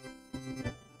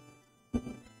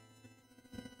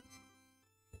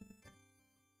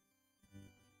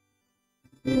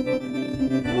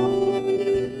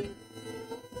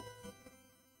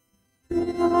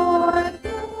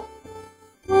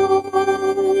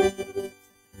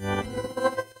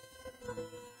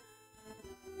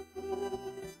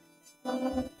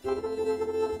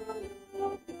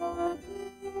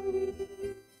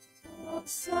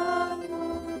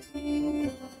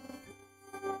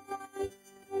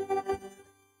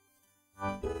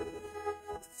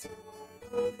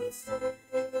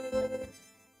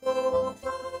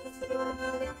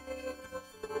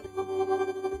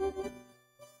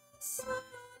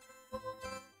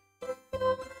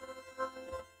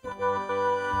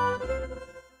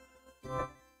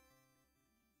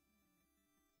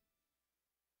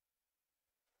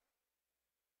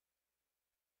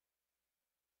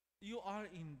 You are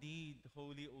indeed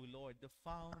holy, O Lord, the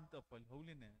fount of all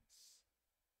holiness.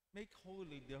 Make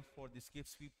holy, therefore, these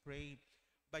gifts, we pray,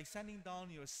 by sending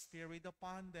down your Spirit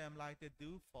upon them like the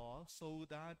dewfall, so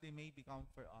that they may become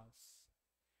for us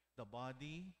the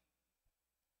body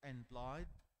and blood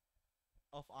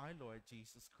of our Lord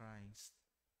Jesus Christ.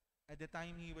 At the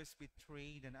time he was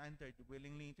betrayed and entered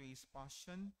willingly into his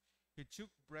passion, he took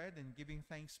bread and giving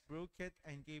thanks broke it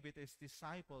and gave it to his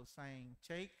disciples, saying,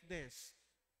 "Take this,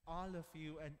 all of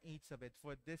you, and eat of it,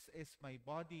 for this is my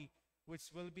body,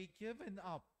 which will be given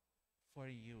up for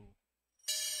you."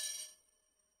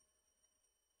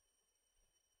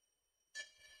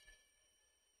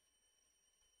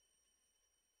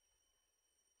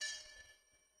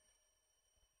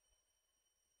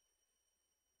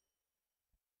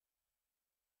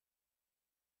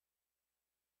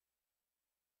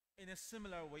 In a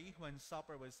similar way, when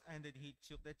supper was ended, he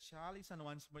took the chalice and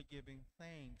once more giving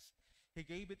thanks, he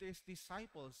gave it to his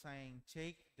disciples, saying,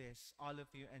 "Take this, all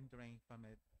of you, and drink from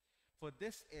it. For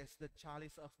this is the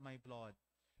chalice of my blood,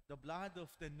 the blood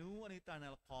of the new and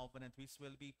eternal covenant, which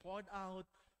will be poured out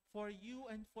for you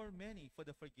and for many for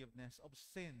the forgiveness of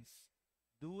sins.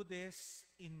 Do this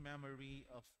in memory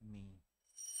of me."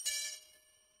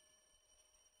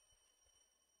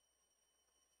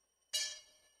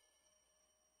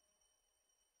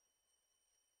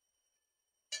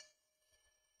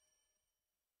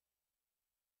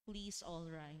 Please all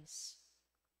rise.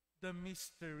 The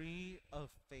mystery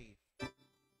of faith.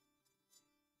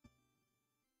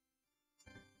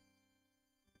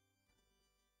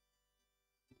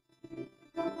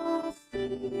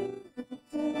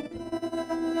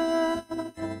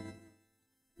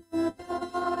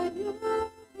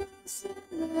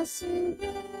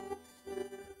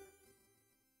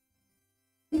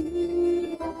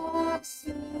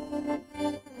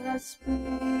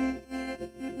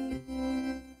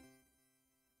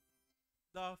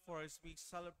 Therefore, as we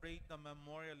celebrate the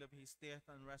memorial of his death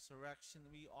and resurrection,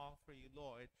 we offer you,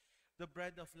 Lord, the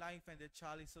bread of life and the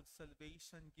chalice of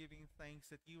salvation, giving thanks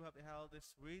that you have held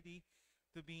us worthy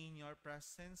to be in your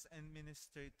presence and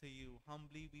minister to you.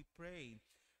 Humbly we pray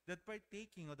that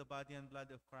partaking of the body and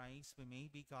blood of Christ, we may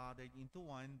be gathered into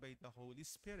one by the Holy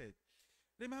Spirit.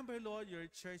 Remember, Lord, your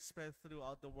church spread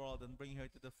throughout the world and bring her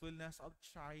to the fullness of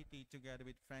charity together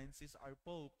with Francis, our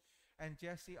Pope, and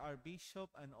Jesse, our Bishop,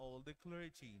 and all the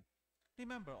clergy.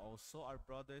 Remember also our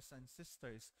brothers and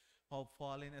sisters who have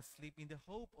fallen asleep in the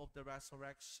hope of the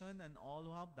resurrection and all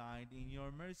who have died in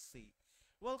your mercy.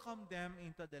 Welcome them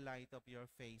into the light of your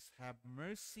face. Have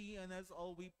mercy on us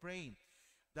all, we pray,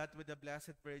 that with the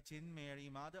Blessed Virgin Mary,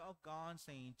 Mother of God,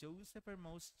 Saint Joseph, her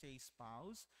most chaste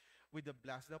spouse, with the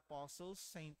blessed apostles,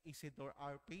 Saint Isidore,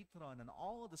 our patron, and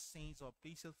all the saints who have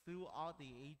pleased us throughout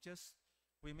the ages,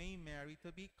 we may merit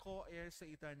to be co-heirs to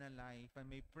eternal life and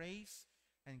may praise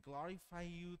and glorify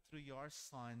you through your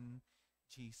Son,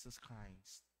 Jesus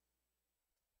Christ.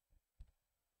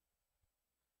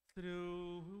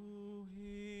 Through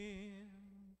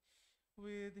him,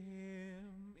 with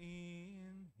him,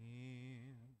 in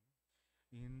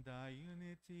the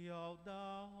unity of the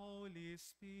Holy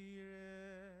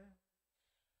Spirit,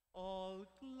 all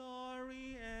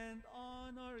glory and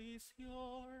honor is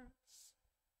yours,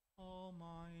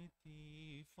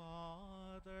 Almighty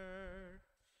Father,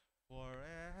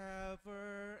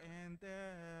 forever and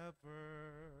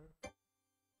ever.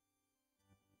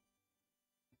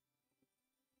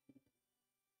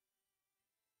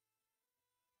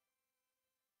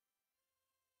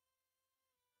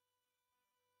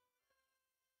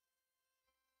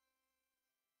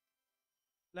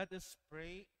 Let us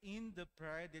pray in the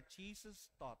prayer that Jesus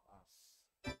taught us.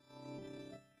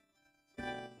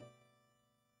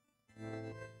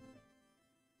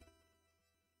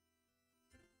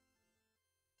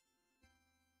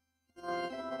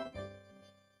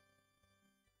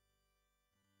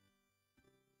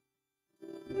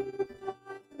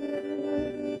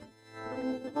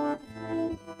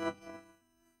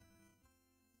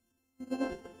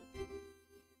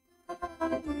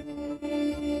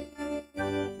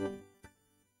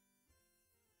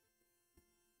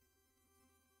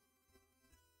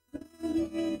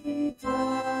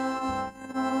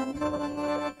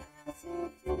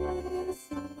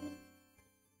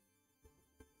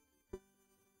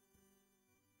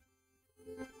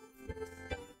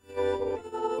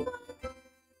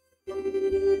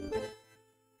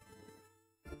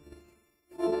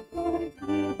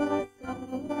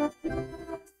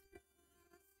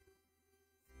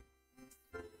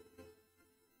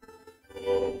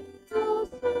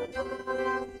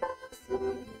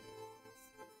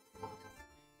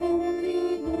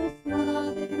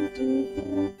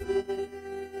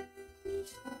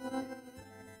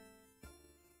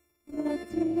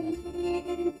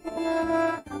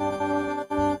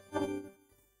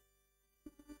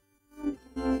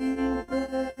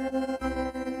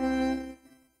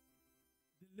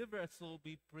 as will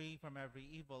be free from every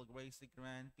evil, graciously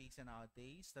grant peace in our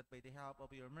days, that by the help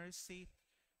of your mercy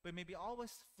we may be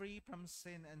always free from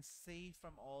sin and safe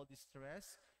from all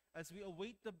distress, as we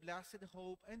await the blessed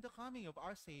hope and the coming of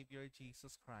our Savior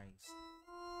Jesus Christ.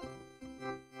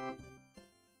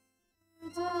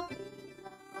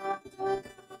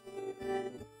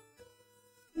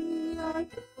 We are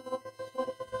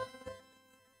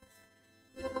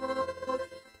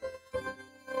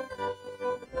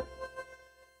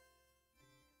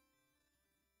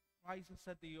Christ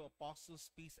said to you, apostles,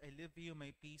 peace I leave you,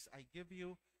 my peace I give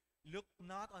you. Look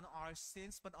not on our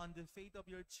sins, but on the faith of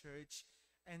your church,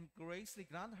 and graciously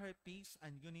grant her peace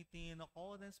and unity in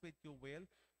accordance with your will,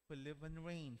 who live and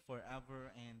reign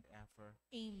forever and ever.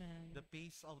 Amen. The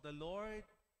peace of the Lord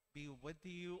be with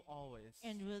you always.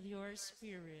 And with your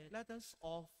spirit. Let us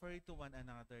offer to one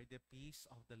another the peace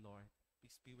of the Lord.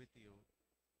 Peace be with you.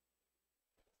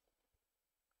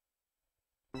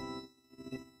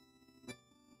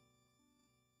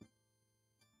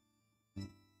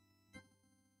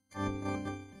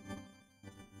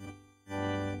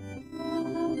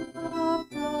 of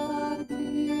God,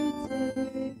 you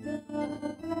take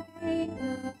away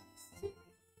the sins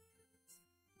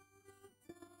of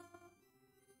the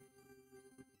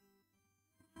world.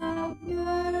 Have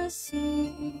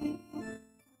mercy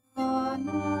on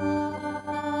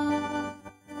us.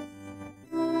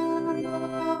 Lamb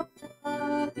of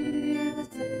God, you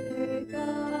take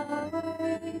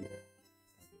away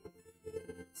the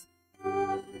sins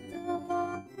of the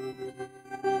world.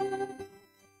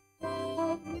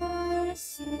 Have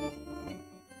mercy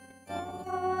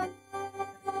on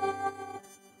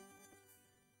us.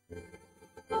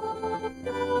 Oh,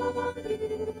 God,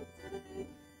 you take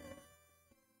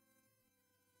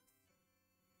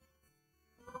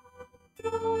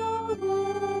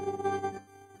control.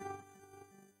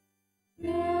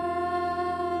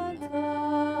 Grant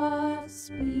us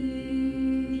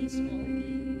peace.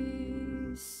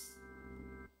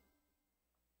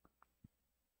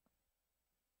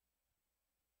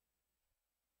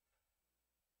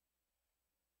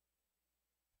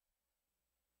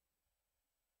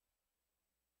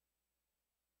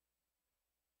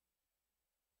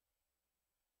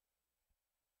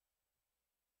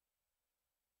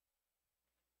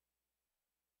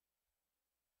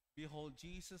 Behold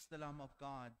Jesus, the Lamb of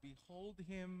God. Behold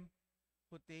him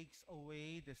who takes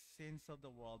away the sins of the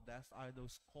world. Blessed are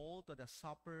those called to the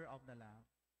supper of the Lamb.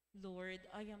 Lord,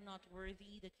 I am not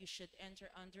worthy that you should enter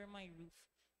under my roof,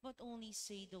 but only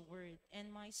say the word,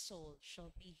 and my soul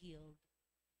shall be healed.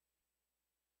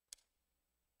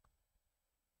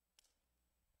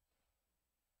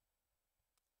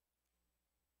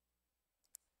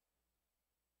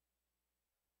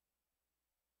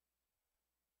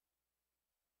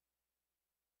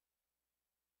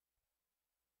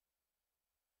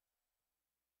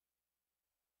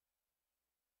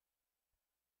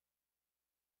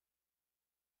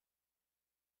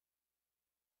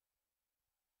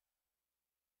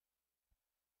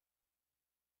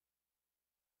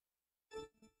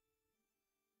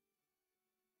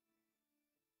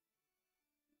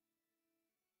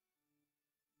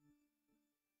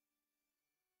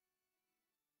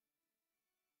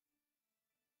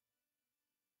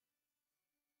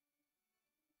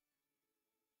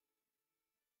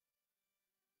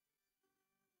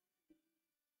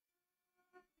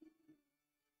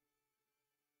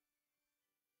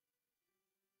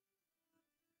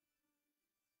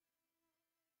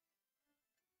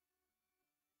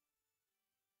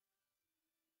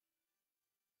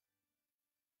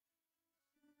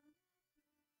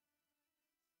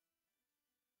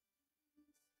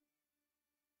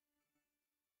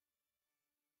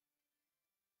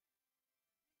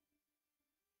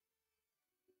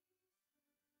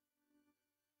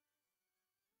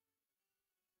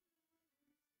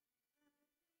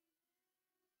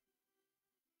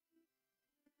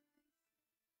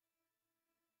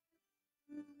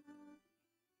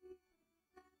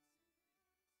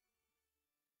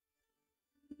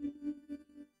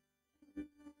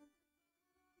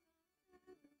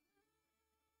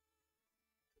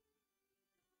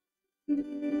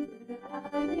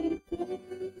 I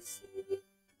praise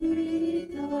thee,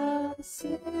 thou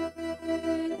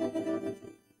Savior.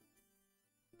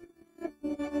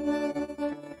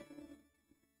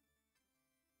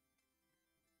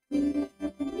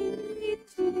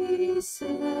 Jesus, I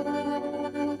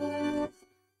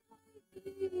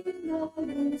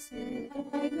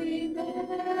will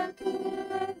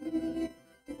never be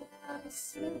thy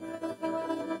son.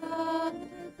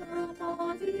 From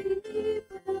all the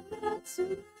evil that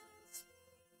surrounds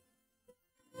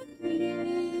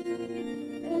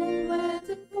me, and when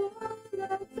the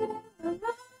God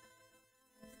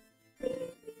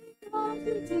who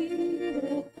did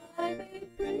it, I may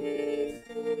praise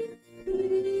Thee,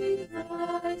 be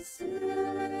Thyself.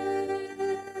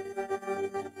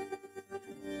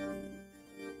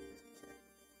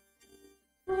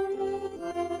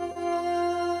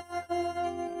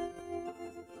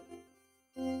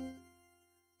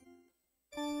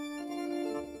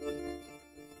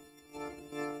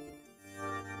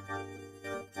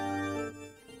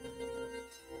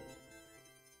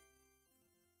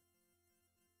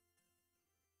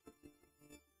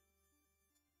 Walang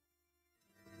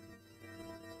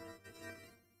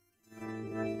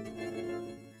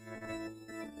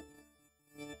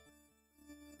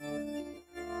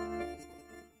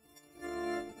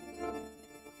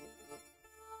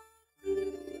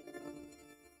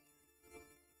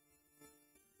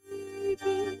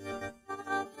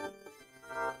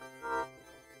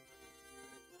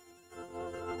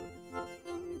kagilangan.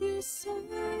 Ang Diyos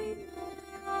ay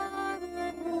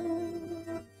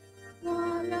naroon,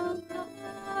 walang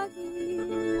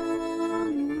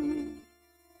alinlangan.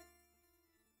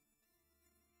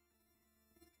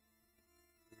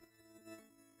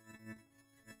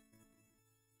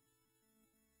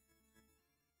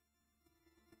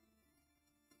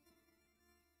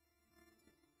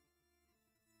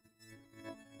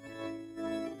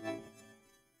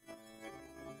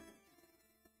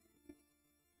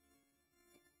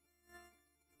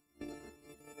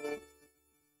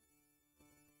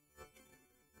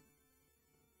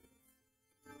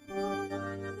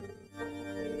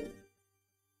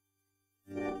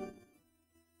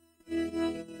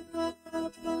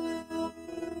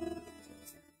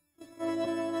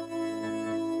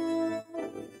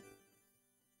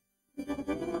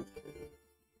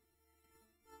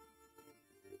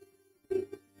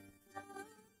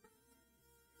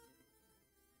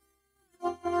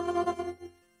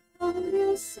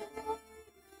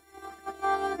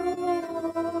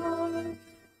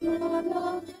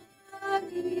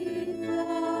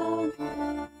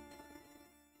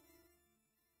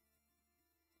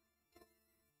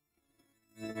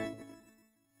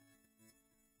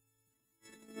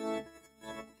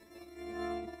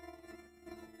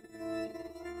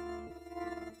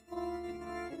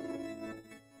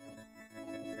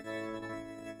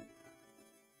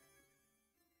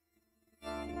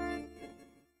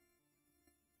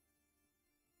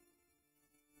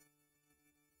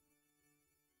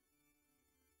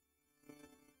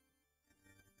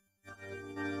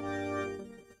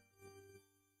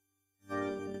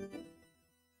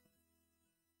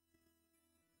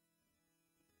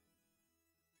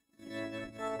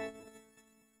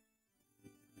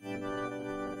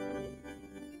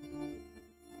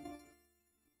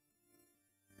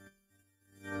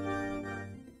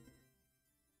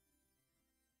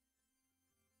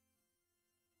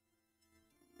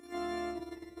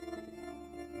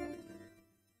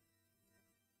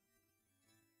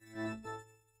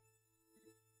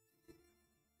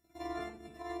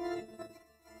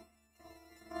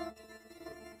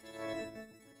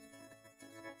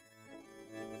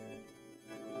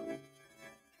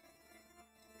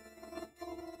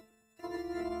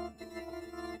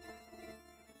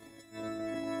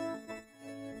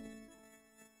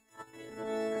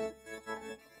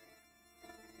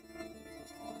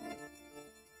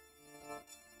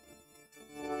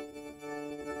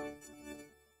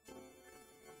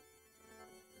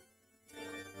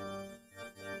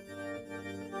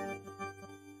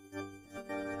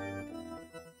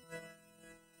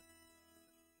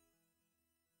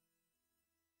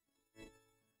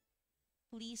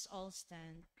 Please all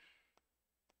stand.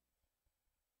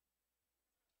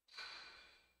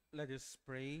 Let us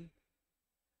pray.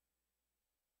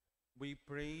 We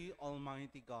pray,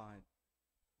 Almighty God,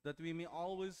 that we may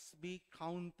always be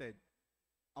counted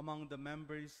among the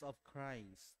members of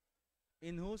Christ,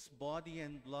 in whose body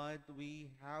and blood we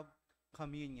have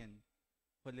communion,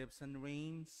 who lives and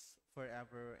reigns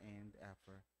forever and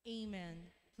ever. Amen.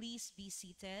 Please be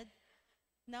seated.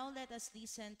 Now let us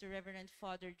listen to Reverend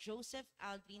Father Joseph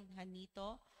Aldrin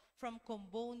Hanito from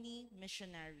Comboni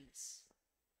Missionaries.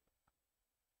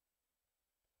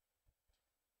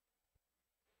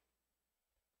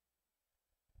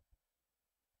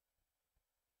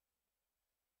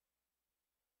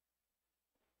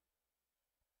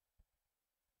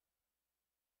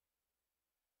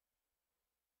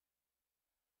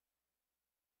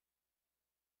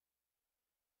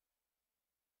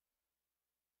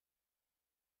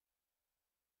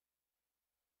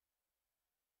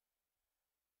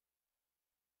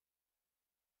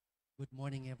 Good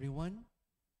morning, everyone.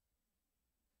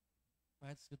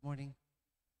 Friends, good morning.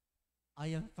 I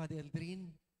am Father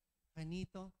Eldrin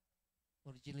Canito,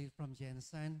 originally from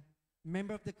Jensen,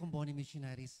 member of the Comboni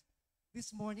Missionaries.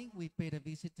 This morning, we paid a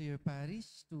visit to your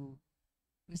parish to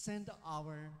present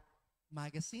our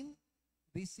magazine.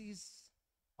 This is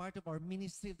part of our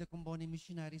ministry of the Comboni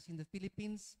Missionaries in the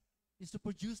Philippines, is to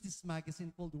produce this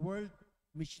magazine called World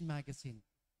Mission Magazine.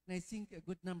 And I think a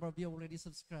good number of you are already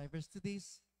subscribers to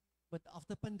this, but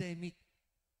after pandemic,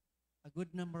 a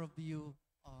good number of you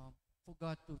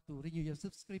forgot to renew your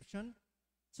subscription.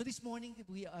 So this morning,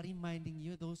 we are reminding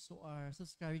you, those who are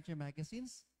subscribing to your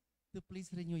magazines, to please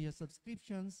renew your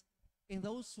subscriptions. And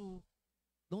those who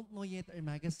don't know yet our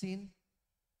magazine,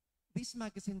 this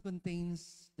magazine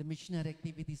contains the missionary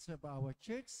activities of our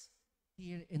church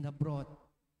here and abroad.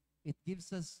 It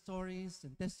gives us stories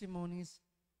and testimonies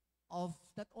of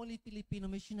not only Filipino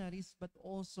missionaries, but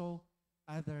also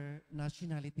other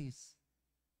nationalities.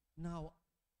 Now,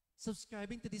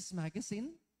 subscribing to this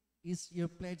magazine is your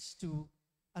pledge to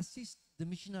assist the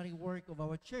missionary work of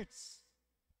our church.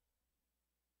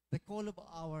 The call of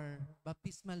our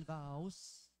baptismal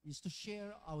vows is to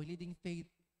share our leading faith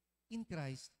in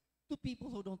Christ to people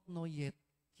who don't know yet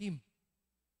Him.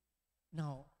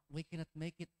 Now, we cannot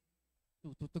make it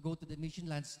to go to the mission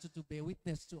lands to bear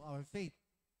witness to our faith.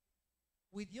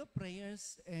 With your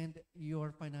prayers and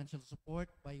your financial support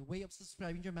by way of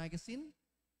subscribing to your magazine,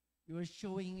 you are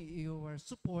showing your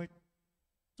support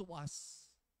to us.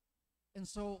 And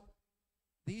so,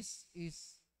 this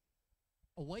is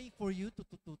a way for you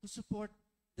to support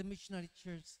the missionary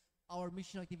church, our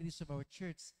missionary activities of our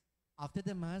church. After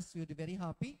the Mass, we'll be very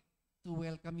happy to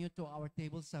welcome you to our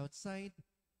tables outside.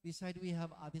 This side, we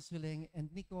have Ate Suleng and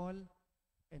Nicole,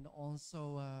 and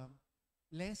also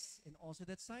Les, and also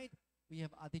that side, we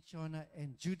have Ate Chona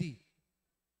and Judy.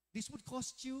 This would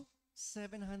cost you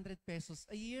 700 pesos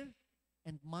a year,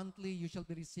 and monthly you shall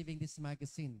be receiving this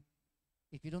magazine.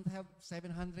 If you don't have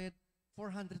 700,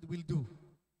 400 will do.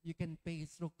 You can pay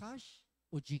through cash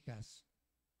or GCash.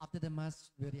 After the Mass,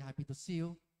 very happy to see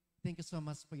you. Thank you so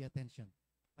much for your attention.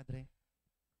 Padre.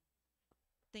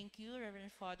 Thank you,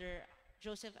 Reverend Father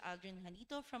Joseph Aldrin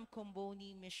Hanito from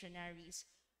Comboni Missionaries.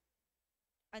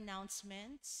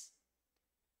 Announcements.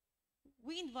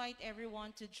 We invite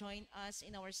everyone to join us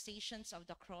in our Stations of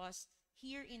the Cross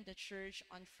here in the church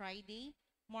on Friday,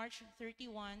 March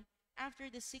 31, after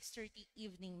the 6:30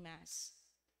 evening Mass.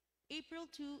 April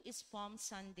 2 is Palm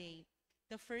Sunday.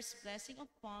 The first blessing of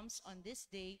palms on this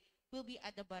day will be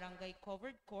at the Barangay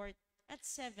Covered Court at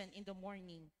 7 in the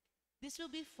morning. This will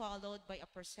be followed by a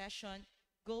procession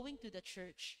going to the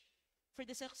church. For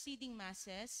the succeeding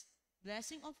Masses,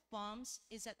 blessing of palms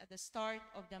is at the start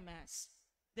of the Mass.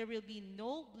 There will be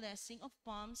no blessing of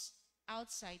palms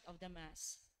outside of the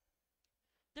Mass.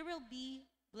 There will be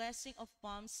blessing of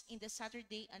palms in the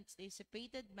Saturday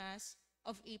anticipated Mass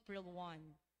of April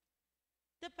 1.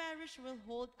 The parish will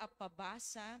hold a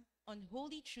pabasa on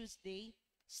Holy Tuesday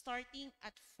starting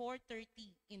at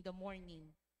 4:30 in the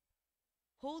morning.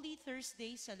 Holy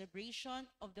Thursday celebration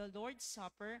of the Lord's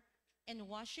Supper and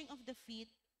washing of the feet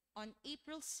on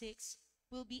April 6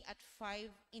 will be at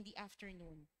 5 in the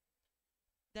afternoon.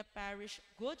 The parish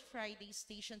Good Friday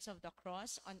Stations of the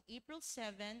Cross on April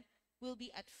 7 will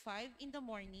be at 5 in the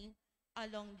morning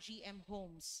along GM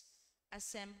Homes.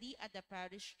 Assembly at the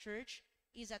parish church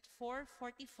is at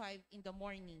 4:45 in the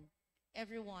morning.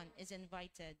 Everyone is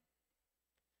invited.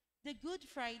 The Good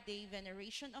Friday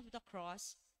Veneration of the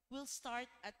Cross will start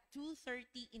at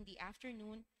 2:30 in the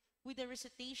afternoon with the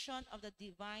recitation of the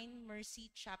Divine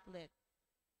Mercy Chaplet.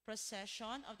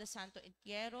 Procession of the Santo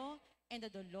Entierro and the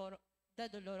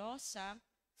Dolorosa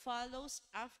follows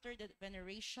after the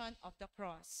veneration of the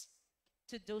cross.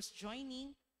 To those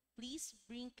joining, please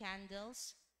bring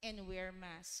candles and wear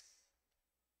masks.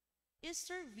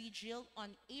 Easter Vigil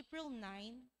on April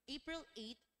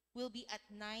 8 will be at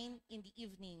 9 in the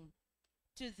evening.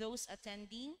 To those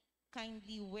attending,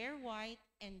 kindly wear white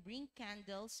and bring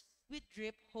candles with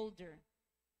drip holder.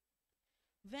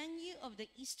 Venue of the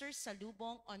Easter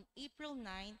Salubong on April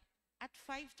 9 at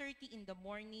 5:30 in the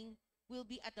morning will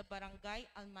be at the Barangay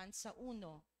Almansa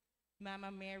 1.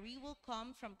 Mama Mary will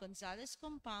come from Gonzales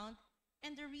Compound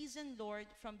and the Risen Lord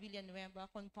from Villanueva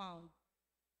Compound.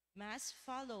 Mass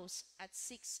follows at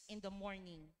 6 in the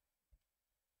morning.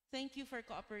 Thank you for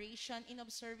cooperation in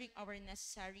observing our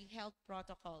necessary health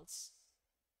protocols.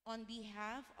 On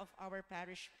behalf of our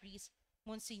parish priest,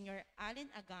 Monsignor Allen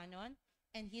Aganon,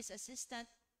 and his assistant,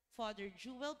 Father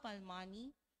Jewel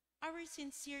Palmani, our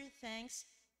sincere thanks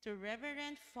to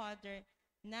Reverend Father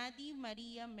Nadi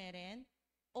Maria Meren,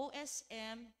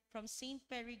 OSM from St.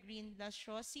 Peregrine La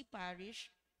Chaussee Parish,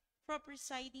 for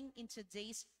presiding in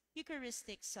today's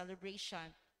Eucharistic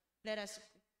celebration. Let us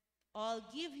All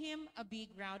give him a big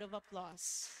round of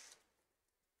applause.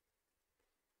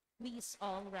 Please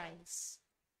all rise.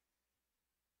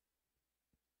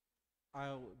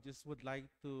 Just would like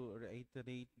to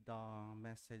reiterate the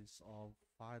message of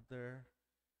Father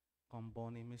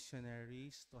Comboni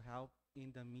missionaries to help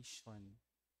in the mission,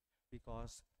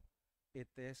 because it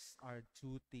is our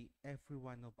duty, every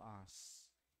one of us.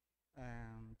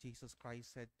 Jesus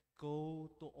Christ said,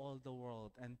 "Go to all the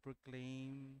world and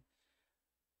proclaim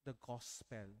the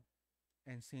gospel."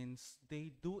 And since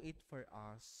they do it for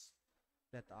us,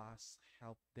 let us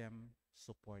help them,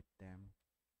 support them.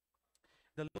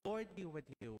 The Lord be with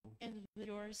you. And with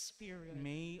your spirit.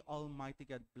 May Almighty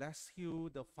God bless you,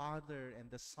 the Father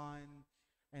and the Son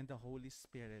and the Holy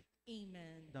Spirit.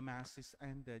 Amen. The Mass is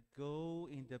ended. Go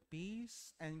in the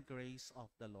peace and grace of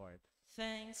the Lord.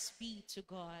 Thanks be to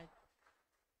God.